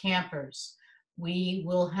the campers. We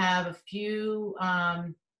will have a few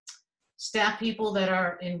staff people that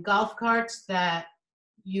are in golf carts that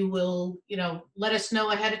you will, let us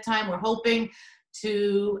know ahead of time. We're hoping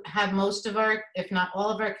to have most of our, if not all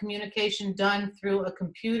of our communication done through a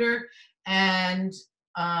computer and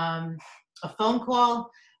a phone call.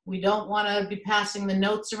 We don't want to be passing the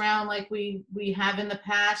notes around like we have in the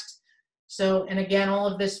past. So, and again, all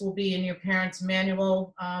of this will be in your parents'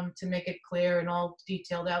 manual to make it clear and all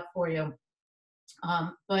detailed out for you.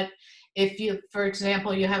 But if you, for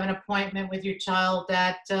example, you have an appointment with your child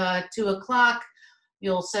at 2 o'clock,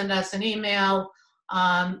 you'll send us an email.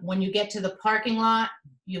 When you get to the parking lot,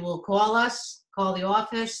 you will call the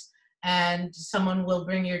office, and someone will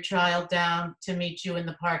bring your child down to meet you in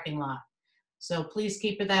the parking lot. So please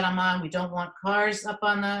keep that in mind. We don't want cars up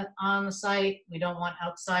on the site. We don't want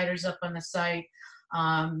outsiders up on the site.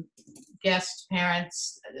 Guests,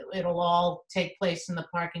 parents, it'll all take place in the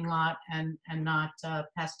parking lot and not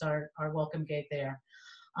past our welcome gate there.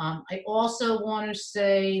 I also want to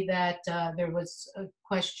say that there was a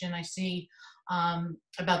question I see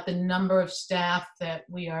about the number of staff that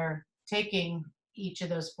we are taking each of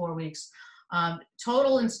those 4 weeks.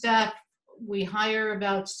 Total in staff, we hire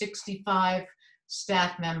about 65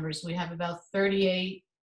 staff members. We have about 38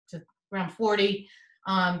 to around 40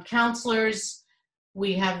 counselors.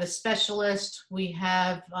 We have the specialist. We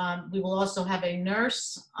will also have a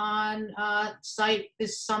nurse on site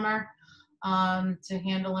this summer to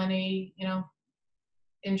handle any,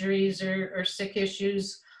 injuries or sick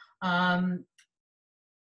issues.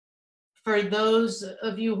 For those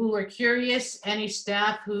of you who are curious, any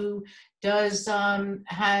staff who does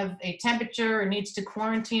have a temperature or needs to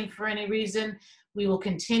quarantine for any reason, we will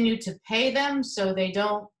continue to pay them so they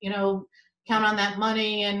don't, count on that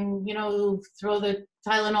money and, throw the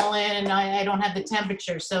Tylenol in and I don't have the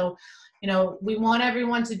temperature. So, we want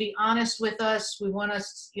everyone to be honest with us. We want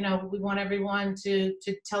everyone to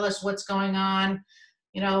tell us what's going on.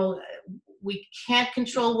 We can't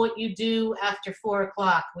control what you do after 4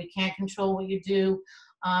 o'clock. We can't control what you do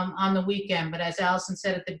on the weekend. But as Allison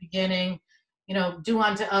said at the beginning, do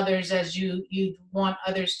unto others as you want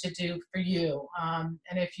others to do for you. And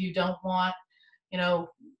if you don't want,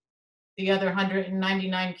 the other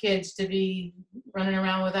 199 kids to be running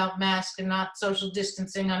around without masks and not social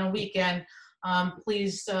distancing on a weekend,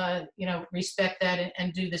 please, respect that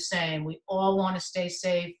and do the same. We all want to stay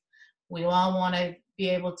safe. We all want to be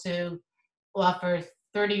able to offer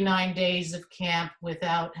 39 days of camp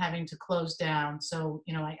without having to close down. So,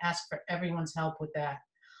 I ask for everyone's help with that.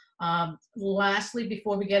 Lastly,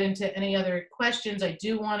 before we get into any other questions, I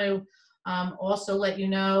do want to also let you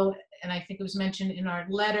know, and I think it was mentioned in our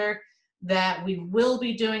letter, that we will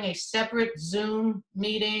be doing a separate Zoom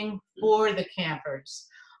meeting for the campers.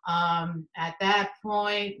 At that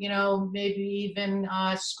point, maybe even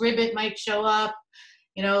Scribbit might show up.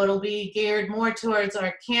 It'll be geared more towards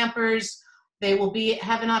our campers. They will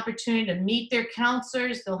have an opportunity to meet their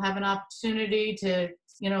counselors. They'll have an opportunity to,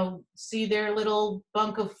 see their little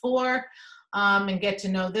bunk of 4 and get to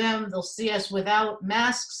know them. They'll see us without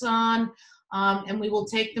masks on. And we will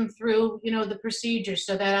take them through, the procedures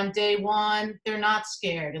so that on day 1, they're not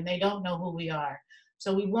scared and they don't know who we are.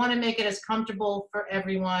 So we want to make it as comfortable for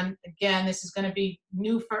everyone. Again, this is going to be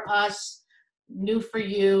new for us, new for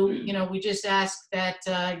you. We just ask that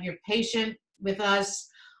you're patient with us.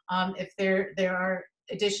 If there are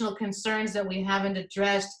additional concerns that we haven't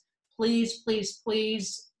addressed, please, please,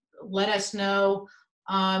 please let us know.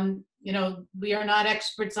 We are not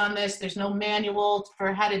experts on this. There's no manual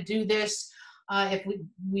for how to do this. If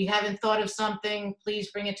we haven't thought of something, please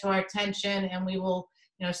bring it to our attention and we will,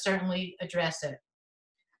 certainly address it.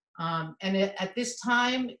 And at this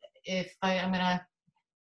time, I'm going to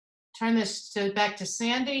turn this back to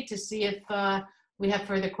Sandy to see if we have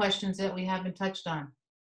further questions that we haven't touched on.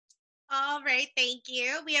 All right, thank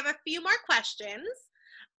you. We have a few more questions.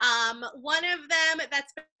 One of them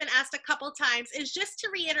that's been asked a couple times is just to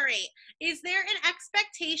reiterate, is there an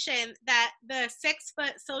expectation that the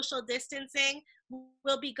 6-foot social distancing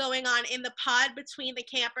will be going on in the pod between the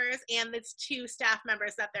campers and the 2 staff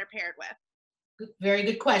members that they're paired with? Very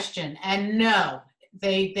good question. And no,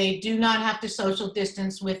 they do not have to social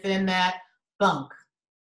distance within that bunk.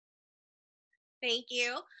 Thank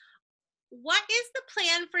you. What is the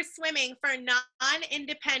plan for swimming for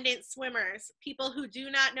non-independent swimmers, people who do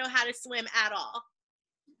not know how to swim at all?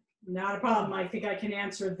 Not a problem. I think I can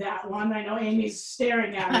answer that one. I know Amy's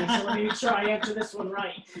staring at me, so let me make sure I answer this one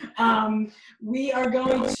right. We are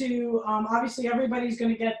going to, obviously everybody's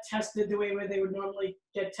going to get tested the way where they would normally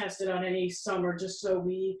get tested on any summer, just so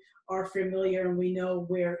we are familiar and we know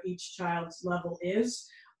where each child's level is.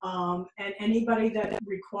 And anybody that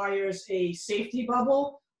requires a safety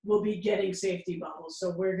bubble will be getting safety bubbles.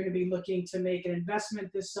 So we're going to be looking to make an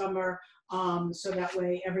investment this summer so that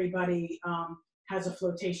way everybody has a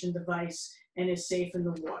flotation device and is safe in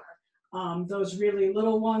the water. Those really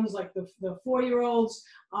little ones, like the 4-year-olds,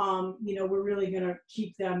 we're really going to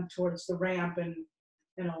keep them towards the ramp and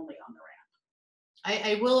only on the ramp.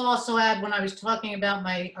 I will also add, when I was talking about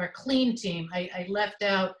our clean team, I left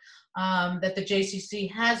out that the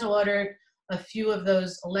JCC has ordered a few of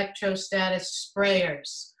those electrostatic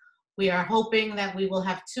sprayers. We are hoping that we will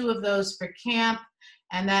have 2 of those for camp,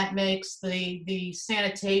 and that makes the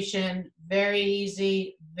sanitation very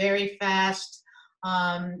easy, very fast.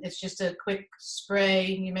 It's just a quick spray.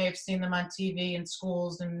 You may have seen them on TV in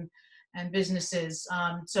schools and and businesses.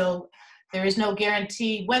 So there is no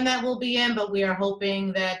guarantee when that will be in, but we are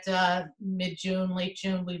hoping that mid-June, late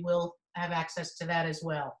June, we will have access to that as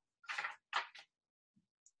well.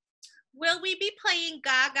 Will we be playing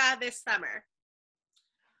Gaga this summer?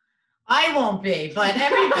 I won't be, but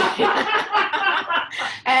everybody.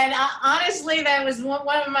 And honestly, that was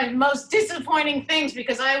one of my most disappointing things,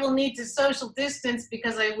 because I will need to social distance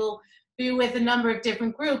because I will be with a number of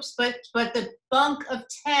different groups, but the bunk of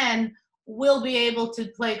 10 will be able to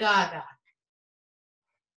play Gaga.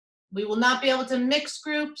 We will not be able to mix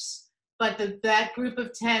groups, but that group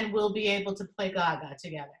of 10 will be able to play Gaga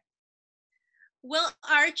together. Will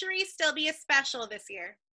archery still be a special this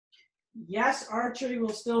year? Yes, archery will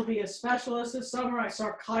still be a specialist this summer. I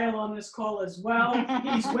saw Kyle on this call as well.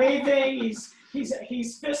 He's waving,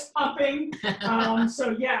 he's fist pumping.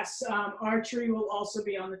 So yes, archery will also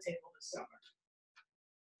be on the table this summer.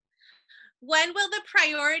 When will the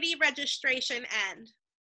priority registration end?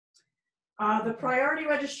 The priority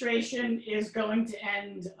registration is going to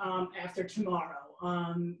end after tomorrow.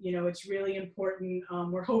 It's really important.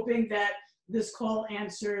 We're hoping that this call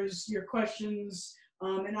answers your questions.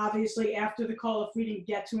 And obviously after the call, if we didn't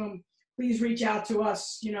get to them, please reach out to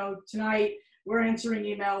us. Tonight we're answering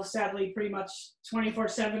emails, sadly, pretty much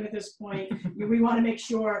 24/7 at this point. We want to make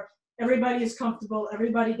sure everybody is comfortable,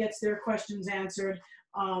 everybody gets their questions answered.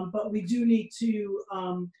 But we do need to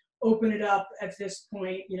open it up at this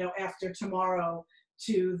point, after tomorrow,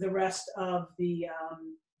 to the rest of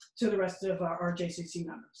our JCC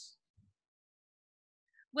members.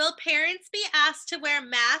 Will parents be asked to wear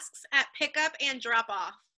masks at pickup and drop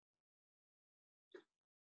off?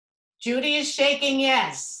 Judy is shaking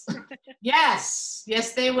yes. Yes,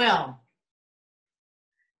 they will.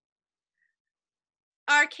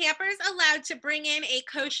 Are campers allowed to bring in a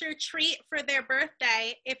kosher treat for their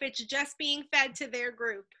birthday if it's just being fed to their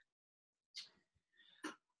group?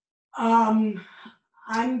 We're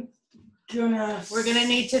gonna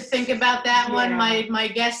need to think about that one. Yeah. My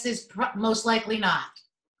guess is most likely not,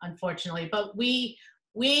 unfortunately. But we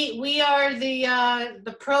are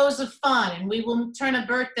the pros of fun, and we will turn a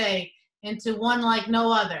birthday into one like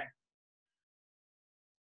no other.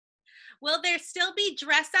 Will there still be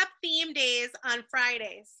dress-up theme days on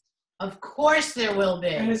Fridays? Of course there will be.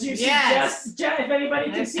 And as you see, yes. Jess, if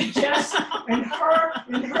anybody can see Jess in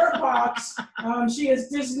her box, she has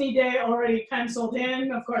Disney Day already penciled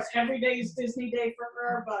in. Of course, every day is Disney Day for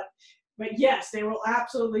her, but yes, there will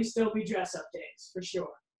absolutely still be dress-up days, for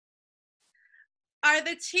sure. Are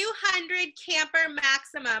the 200 camper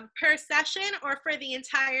maximum per session or for the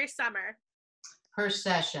entire summer? Per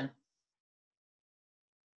session.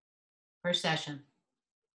 Per session.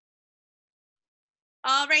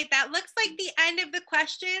 All right, that looks like the end of the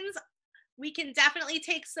questions. We can definitely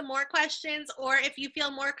take some more questions, or if you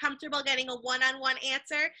feel more comfortable getting a one-on-one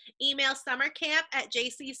answer, email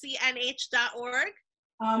summercamp@jccnh.org.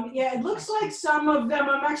 Yeah, it looks like some of them,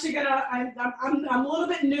 I'm a little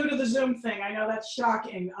bit new to the Zoom thing. I know that's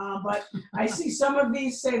shocking, but I see some of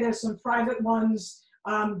these say there's some private ones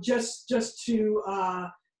just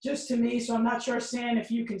to me, so I'm not sure, San, if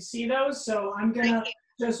you can see those. So I'm gonna,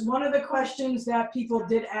 just one of the questions that people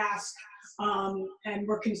did ask and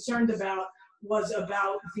were concerned about was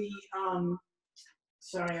about the,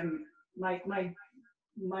 sorry, my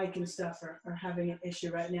mic and stuff are having an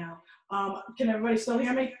issue right now. Can everybody still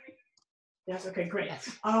hear me? Yes, okay, great. Yes.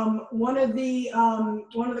 One of the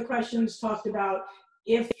questions talked about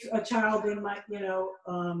if a child in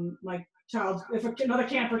if another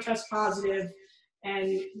camper tests positive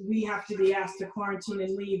and we have to be asked to quarantine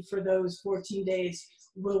and leave for those 14 days,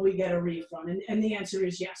 will we get a refund? And the answer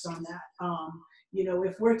is yes on that.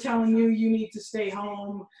 If we're telling you need to stay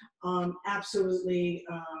home, absolutely,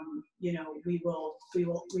 we will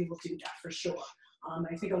do that for sure.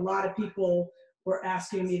 I think a lot of people were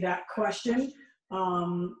asking me that question,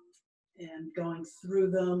 and going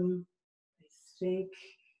through them. I think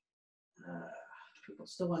people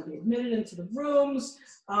still want to be admitted into the rooms,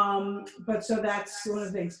 but so that's one of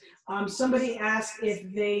the things. Somebody asked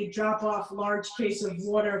if they drop off large case of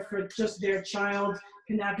water for just their child,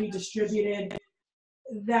 can that be distributed?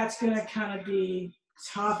 That's going to kind of be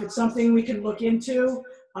tough. It's something we can look into.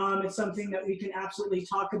 It's something that we can absolutely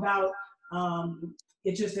talk about.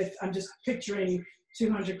 It's just that I'm just picturing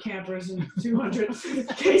 200 campers and 200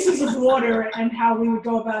 cases of water and how we would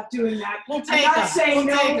go about doing that. I'm not saying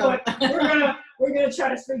no, but we're gonna try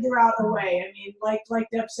to figure out a way. I mean, like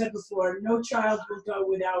Deb said before, no child will go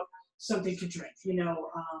without something to drink.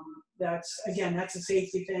 That's a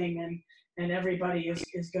safety thing, and everybody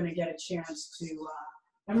is going to get a chance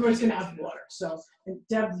everybody's going to have water. So and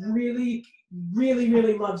Deb really, really,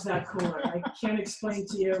 really loves that cooler. I can't explain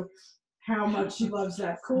to you how much she loves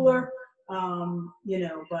that cooler, you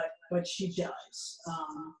know, but she does.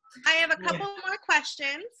 I have a couple more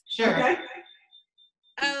questions. Sure. Okay.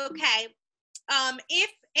 Okay.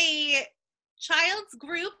 If a child's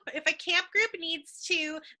group, if a camp group needs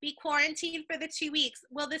to be quarantined for the 2 weeks,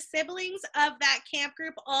 will the siblings of that camp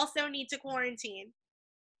group also need to quarantine?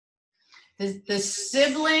 The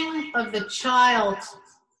sibling of the child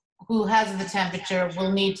who has the temperature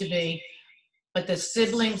will need to be, but the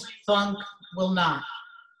siblings bunk will not.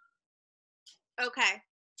 Okay.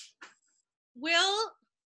 Will,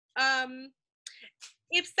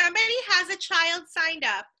 if somebody has a child signed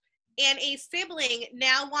up and a sibling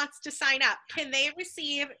now wants to sign up, can they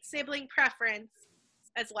receive sibling preference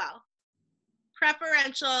as well?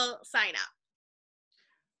 Preferential sign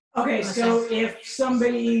up. Okay, so if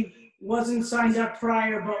somebody wasn't signed up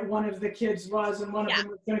prior, but one of the kids was, and one of them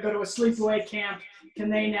was going to go to a sleepaway camp, can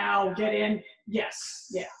they now get in? Yes.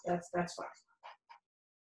 Yeah, that's fine.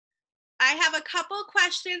 I have a couple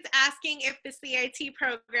questions asking if the CIT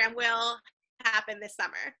program will happen this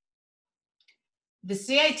summer. The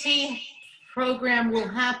CIT program will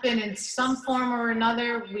happen in some form or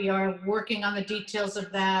another. We are working on the details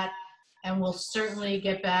of that, and we'll certainly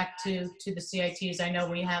get back to the CITs. I know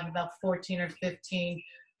we have about 14 or 15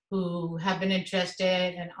 who have been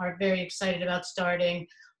interested and are very excited about starting.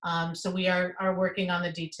 So we are working on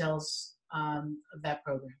the details of that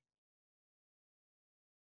program.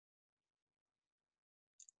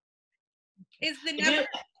 Is the number of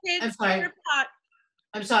kids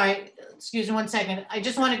I'm sorry, excuse me 1 second. I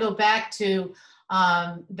just want to go back to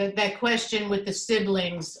that question with the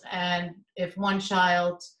siblings and if one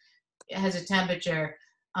child has a temperature.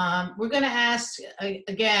 We're going to ask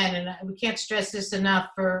again, and we can't stress this enough,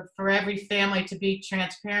 for every family to be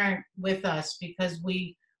transparent with us, because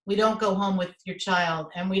we don't go home with your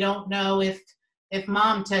child, and we don't know if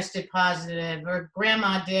mom tested positive or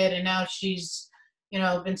grandma did and now she's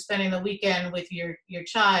been spending the weekend with your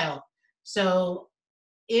child. So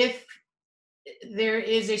if there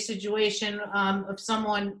is a situation of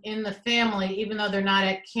someone in the family, even though they're not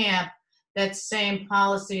at camp, that same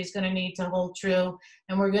policy is going to need to hold true,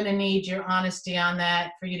 and we're going to need your honesty on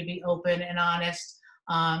that for you to be open and honest,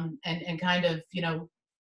 and kind of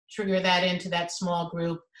trigger that into that small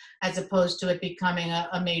group, as opposed to it becoming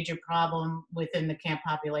a major problem within the camp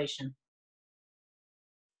population.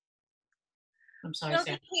 I'm sorry,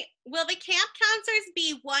 Sam. Will the camp counselors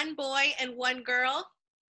be one boy and one girl?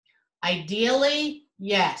 Ideally,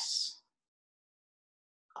 yes.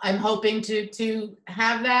 I'm hoping to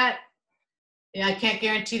have that. I can't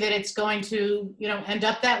guarantee that it's going to, end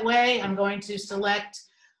up that way. I'm going to select,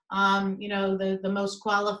 the most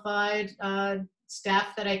qualified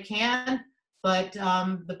staff that I can. But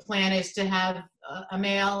the plan is to have a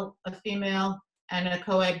male, a female, and a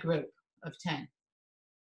co-ed group of 10.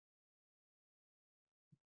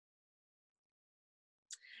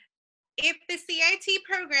 If the CIT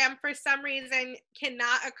program for some reason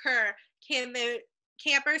cannot occur, can the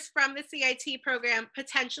campers from the CIT program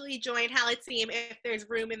potentially join Halitsim if there's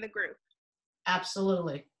room in the group?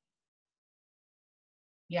 Absolutely.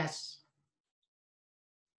 Yes.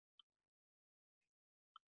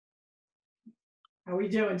 How we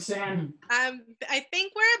doing, Sam? I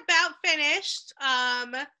think we're about finished.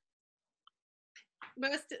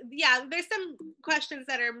 There's some questions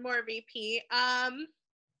that are more VP.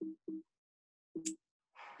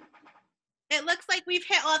 It looks like we've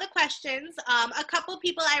hit all the questions. A couple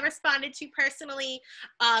people I responded to personally,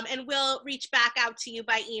 and we'll reach back out to you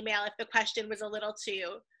by email if the question was a little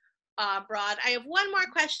too broad. I have one more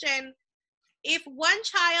question. If one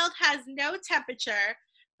child has no temperature,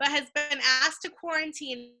 but has been asked to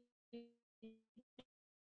quarantine,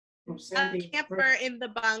 a camper in the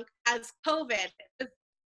bunk has COVID,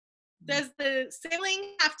 does the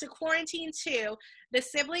sibling have to quarantine too? The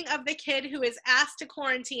sibling of the kid who is asked to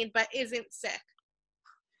quarantine but isn't sick?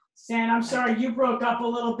 Stan, I'm sorry, you broke up a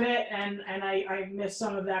little bit and I missed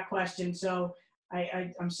some of that question. So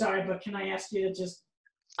I'm sorry, but can I ask you to just...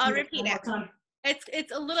 I'll repeat it.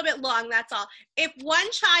 It's a little bit long, that's all. If one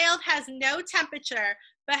child has no temperature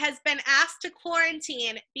but has been asked to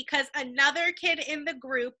quarantine because another kid in the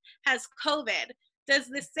group has COVID, does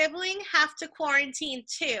the sibling have to quarantine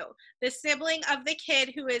too? The sibling of the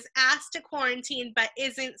kid who is asked to quarantine but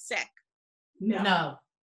isn't sick? No.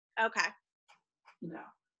 Okay. No.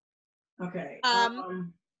 Okay.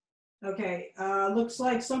 Okay. Looks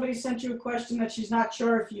like somebody sent you a question that she's not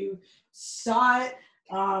sure if you saw it.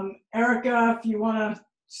 Erica, if you want to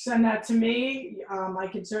send that to me. I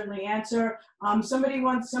can certainly answer.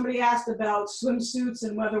 Somebody asked about swimsuits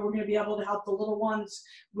and whether we're going to be able to help the little ones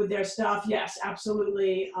with their stuff. Yes,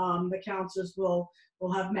 absolutely. The counselors will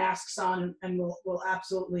have masks on and will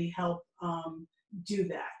absolutely help do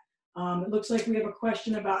that. It looks like we have a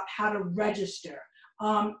question about how to register.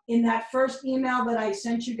 In that first email that I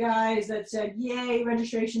sent you guys that said, yay,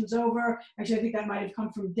 registration's over. Actually, I think that might have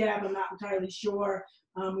come from Deb. I'm not entirely sure.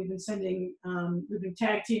 We've been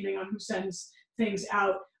tag teaming on who sends things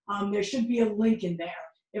out. There should be a link in there.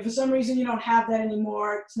 If for some reason you don't have that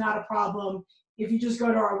anymore, it's not a problem. If you just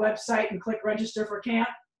go to our website and click register for camp,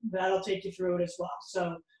 that'll take you through it as well.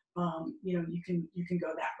 So, you can go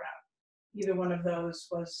that route. Either one of those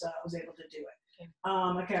was able to do it.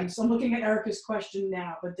 Okay, so I'm looking at Erica's question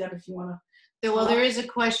now, but Deb, if you want to. Well, there is a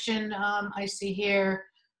question I see here.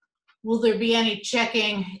 Will there be any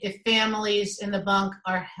checking if families in the bunk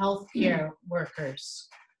are healthcare workers?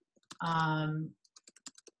 I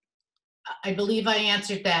believe I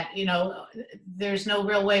answered that. There's no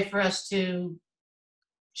real way for us to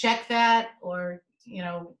check that or,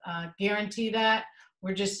 guarantee that.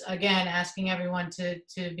 We're just, again, asking everyone to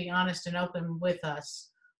be honest and open with us.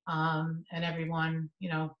 And everyone,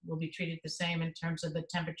 will be treated the same in terms of the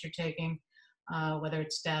temperature taking, whether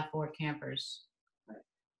it's staff or campers.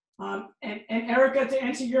 And Erica, to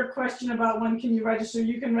answer your question about when can you register,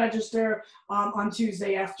 you can register on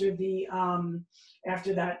Tuesday after the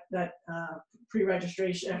after that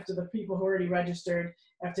pre-registration, after the people who already registered,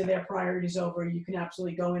 after their priority is over. You can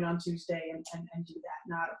absolutely go in on Tuesday and do that.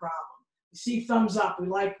 Not a problem. See thumbs up. We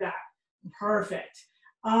like that. Perfect.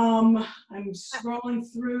 I'm scrolling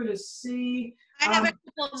through to see. I have a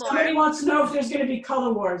couple more. Somebody wants to know if there's going to be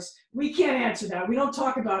color wars. We can't answer that. We don't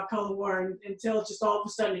talk about color war until just all of a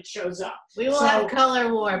sudden it shows up. We will have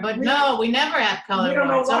color war, but no, we never have color war. We don't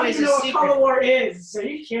know, it's always know a secret. what color war is. Are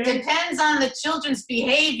you kidding? Depends on the children's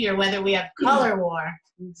behavior whether we have color war.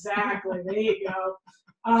 Exactly. There you go.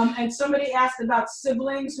 And somebody asked about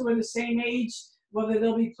siblings who are the same age, whether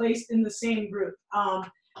they'll be placed in the same group.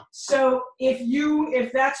 So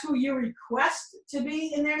if that's who you request to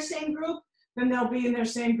be in their same group, then they'll be in their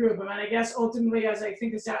same group. I mean, I guess ultimately, as I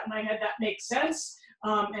think this out in my head, that makes sense.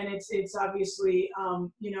 And it's obviously,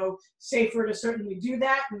 safer to certainly do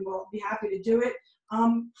that, and we'll be happy to do it.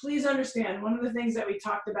 Please understand, one of the things that we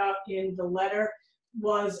talked about in the letter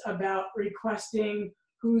was about requesting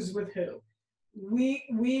who's with who.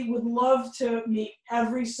 We would love to meet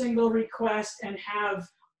every single request and have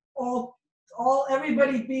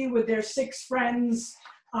everybody be with their 6 friends.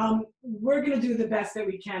 We're going to do the best that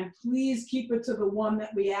we can. Please keep it to the one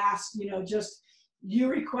that we ask. Just you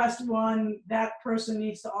request one, that person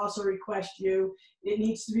needs to also request you. It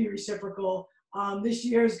needs to be reciprocal. This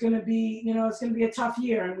year is going to be, it's going to be a tough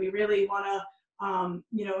year, and we really want to,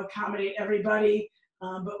 accommodate everybody.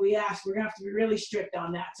 But we're going to have to be really strict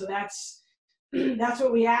on that. So that's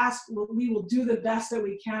what we ask. We will do the best that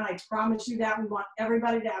we can. I promise you that. We want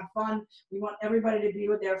everybody to have fun. We want everybody to be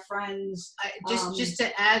with their friends. Just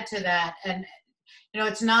to add to that, and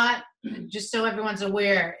it's not, just so everyone's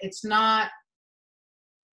aware, it's not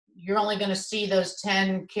you're only going to see those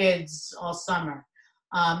 10 kids all summer.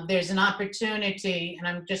 There's an opportunity, and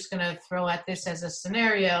I'm just going to throw at this as a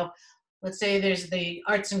scenario. Let's say there's the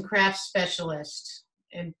arts and crafts specialist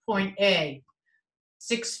in point A.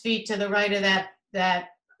 6 feet to the right of that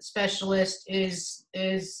specialist is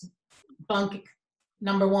bunk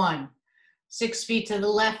number 1. 6 feet to the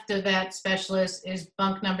left of that specialist is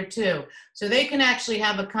bunk number 2. So they can actually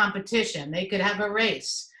have a competition. They could have a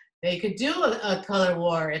race. They could do a color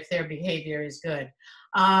war if their behavior is good.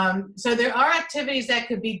 So there are activities that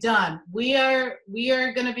could be done. We are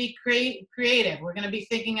going to be creative. We're going to be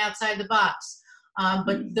thinking outside the box.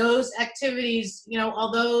 But those activities,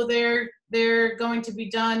 although they're going to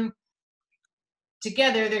be done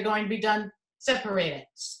together, they're going to be done separated,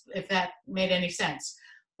 if that made any sense.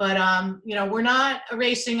 But, we're not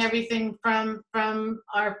erasing everything from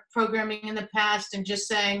our programming in the past and just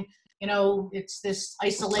saying, it's this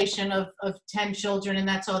isolation of 10 children and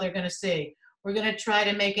that's all they're going to see. We're going to try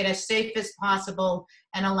to make it as safe as possible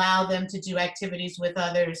and allow them to do activities with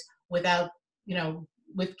others without,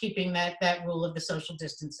 with keeping that rule of the social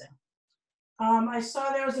distancing. I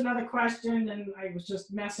saw there was another question and I was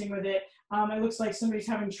just messing with it. It looks like somebody's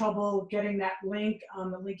having trouble getting that link.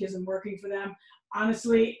 The link isn't working for them.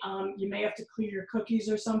 Honestly, you may have to clear your cookies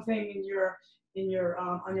or something on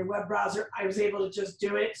your web browser. I was able to just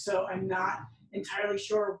do it, so I'm not entirely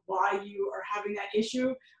sure why you are having that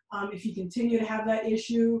issue. If you continue to have that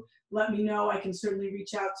issue, let me know. I can certainly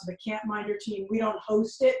reach out to the Camp Minder team. We don't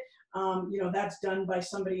host it. That's done by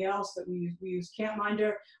somebody else that we use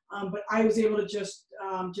CampMinder. But I was able to just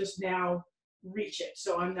now reach it.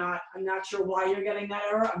 So I'm not sure why you're getting that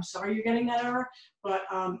error. I'm sorry you're getting that error, but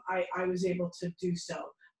I was able to do so.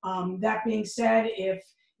 That being said, if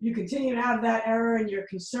you continue to have that error and you're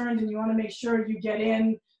concerned and you want to make sure you get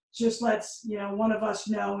in, just let one of us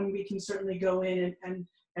know, and we can certainly go in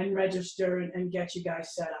and register and get you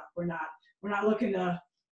guys set up. We're not looking to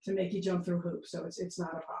make you jump through hoops, so it's not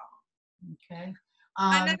a problem. Okay.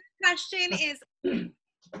 Another question is,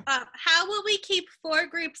 how will we keep 4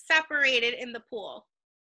 groups separated in the pool?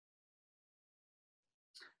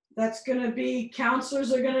 That's going to be,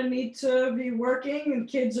 counselors are going to need to be working, and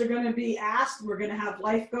kids are going to be asked. We're going to have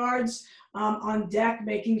lifeguards on deck,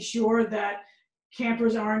 making sure that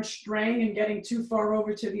campers aren't straying and getting too far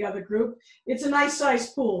over to the other group. It's a nice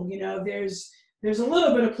sized pool. There's a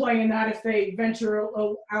little bit of play in that if they venture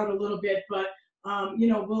out a little bit, but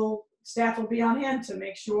staff will be on hand to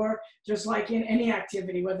make sure, just like in any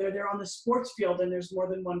activity, whether they're on the sports field and there's more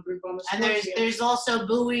than one group on the sports field. And there's also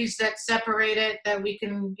buoys that separate it that we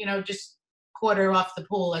can, just quarter off the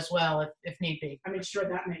pool as well if need be. I mean, sure,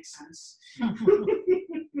 that makes sense.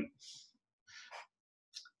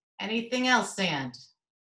 Anything else, Sand?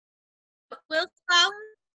 Will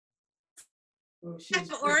scholars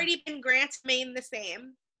have already been granted remain the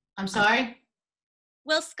same? I'm sorry?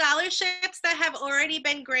 Will scholarships that have already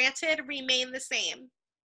been granted remain the same?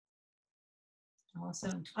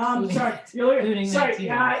 Awesome.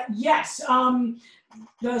 Yes.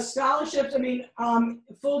 The scholarships,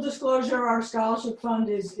 full disclosure, our scholarship fund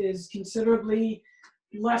is considerably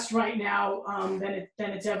less right now than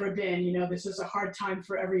it's ever been. This is a hard time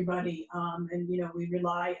for everybody. And we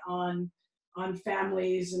rely on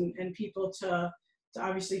families and people to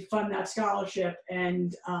obviously fund that scholarship.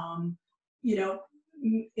 And,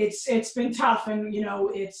 it's been tough, and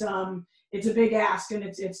it's a big ask, and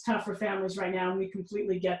it's tough for families right now, and we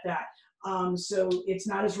completely get that. So it's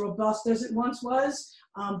not as robust as it once was,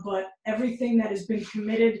 but everything that has been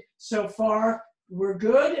committed so far, we're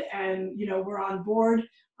good, and we're on board.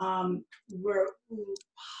 We're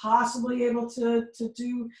possibly able to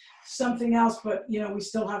do something else, but we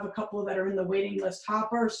still have a couple that are in the waiting list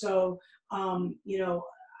hopper. So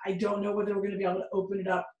I don't know whether we're going to be able to open it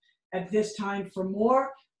up at this time for more,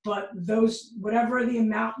 but whatever the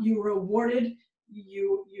amount you were awarded,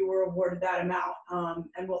 you were awarded that amount,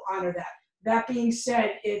 and we'll honor that. That being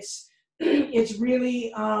said, it's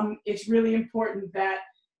really important that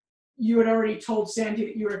you had already told Sandy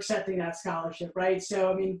that you were accepting that scholarship, right?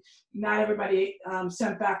 So not everybody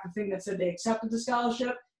sent back the thing that said they accepted the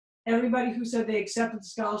scholarship. Everybody who said they accepted the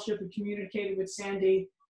scholarship and communicated with Sandy,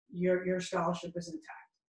 your scholarship is intact.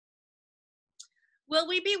 Will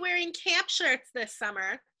we be wearing camp shirts this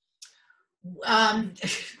summer?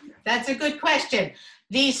 That's a good question.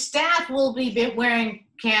 The staff will be wearing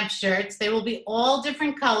camp shirts. They will be all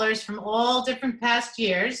different colors from all different past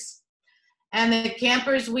years. And the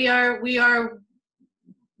campers, we are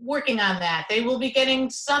working on that. They will be getting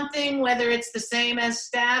something, whether it's the same as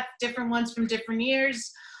staff, different ones from different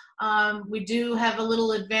years. We do have a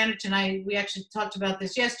little advantage, and we actually talked about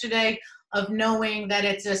this yesterday, of knowing that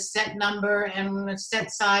it's a set number and set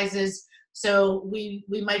sizes. So we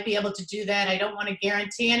might be able to do that. I don't want to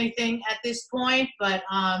guarantee anything at this point, but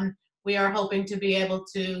we are hoping to be able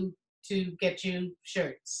to get you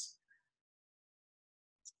shirts.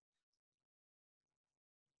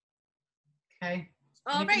 Okay.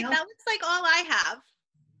 All right, that looks like all I have.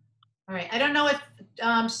 All right, I don't know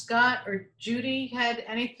if Scott or Judy had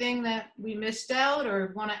anything that we missed out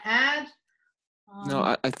or want to add. No,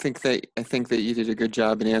 I think that you did a good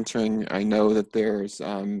job in answering. I know that there's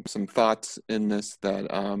some thoughts in this that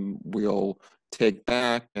we'll take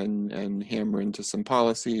back and hammer into some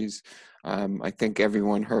policies. I think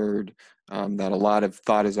everyone heard that a lot of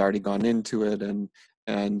thought has already gone into it, and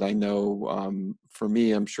I know for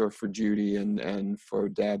me, I'm sure for Judy and for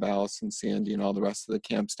Deb, Alice, and Sandy, and all the rest of the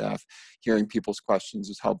camp staff, hearing people's questions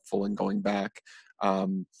is helpful in going back.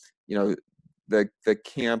 The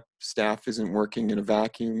camp staff isn't working in a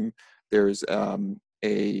vacuum. There's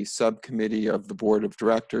a subcommittee of the board of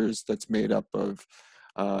directors that's made up of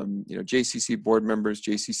JCC board members,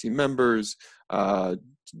 JCC members,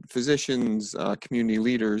 physicians, community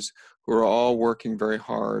leaders, who are all working very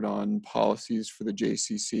hard on policies for the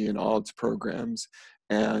JCC and all its programs.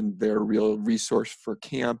 And they're a real resource for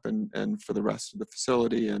camp and for the rest of the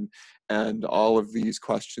facility. And all of these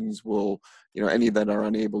questions will, any that are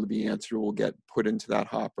unable to be answered will get put into that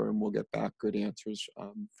hopper, and we'll get back good answers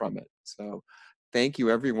from it. So thank you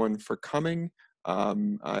everyone for coming.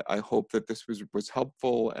 I hope that this was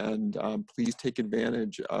helpful, and please take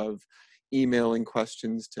advantage of emailing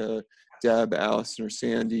questions to Deb, Allison, or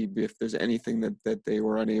Sandy if there's anything that they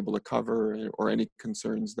were unable to cover, or any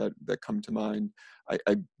concerns that come to mind.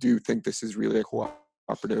 I do think this is really a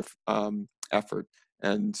cooperative effort,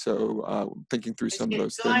 and so thinking through some of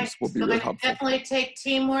those things will be really helpful. Definitely take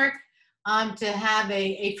teamwork to have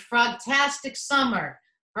a frogtastic summer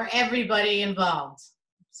for everybody involved.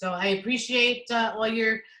 So I appreciate all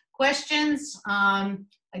your questions.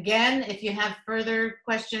 Again, if you have further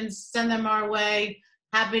questions, send them our way.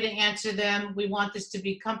 Happy to answer them. We want this to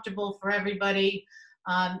be comfortable for everybody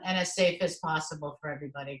and as safe as possible for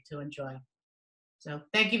everybody to enjoy. So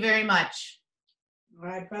thank you very much. All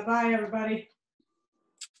right, bye-bye, everybody.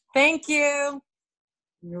 Thank you.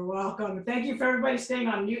 You're welcome. Thank you for everybody staying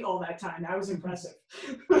on mute all that time. That was impressive.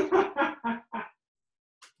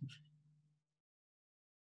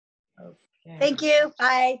 Okay. Thank you.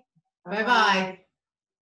 Bye. Bye-bye.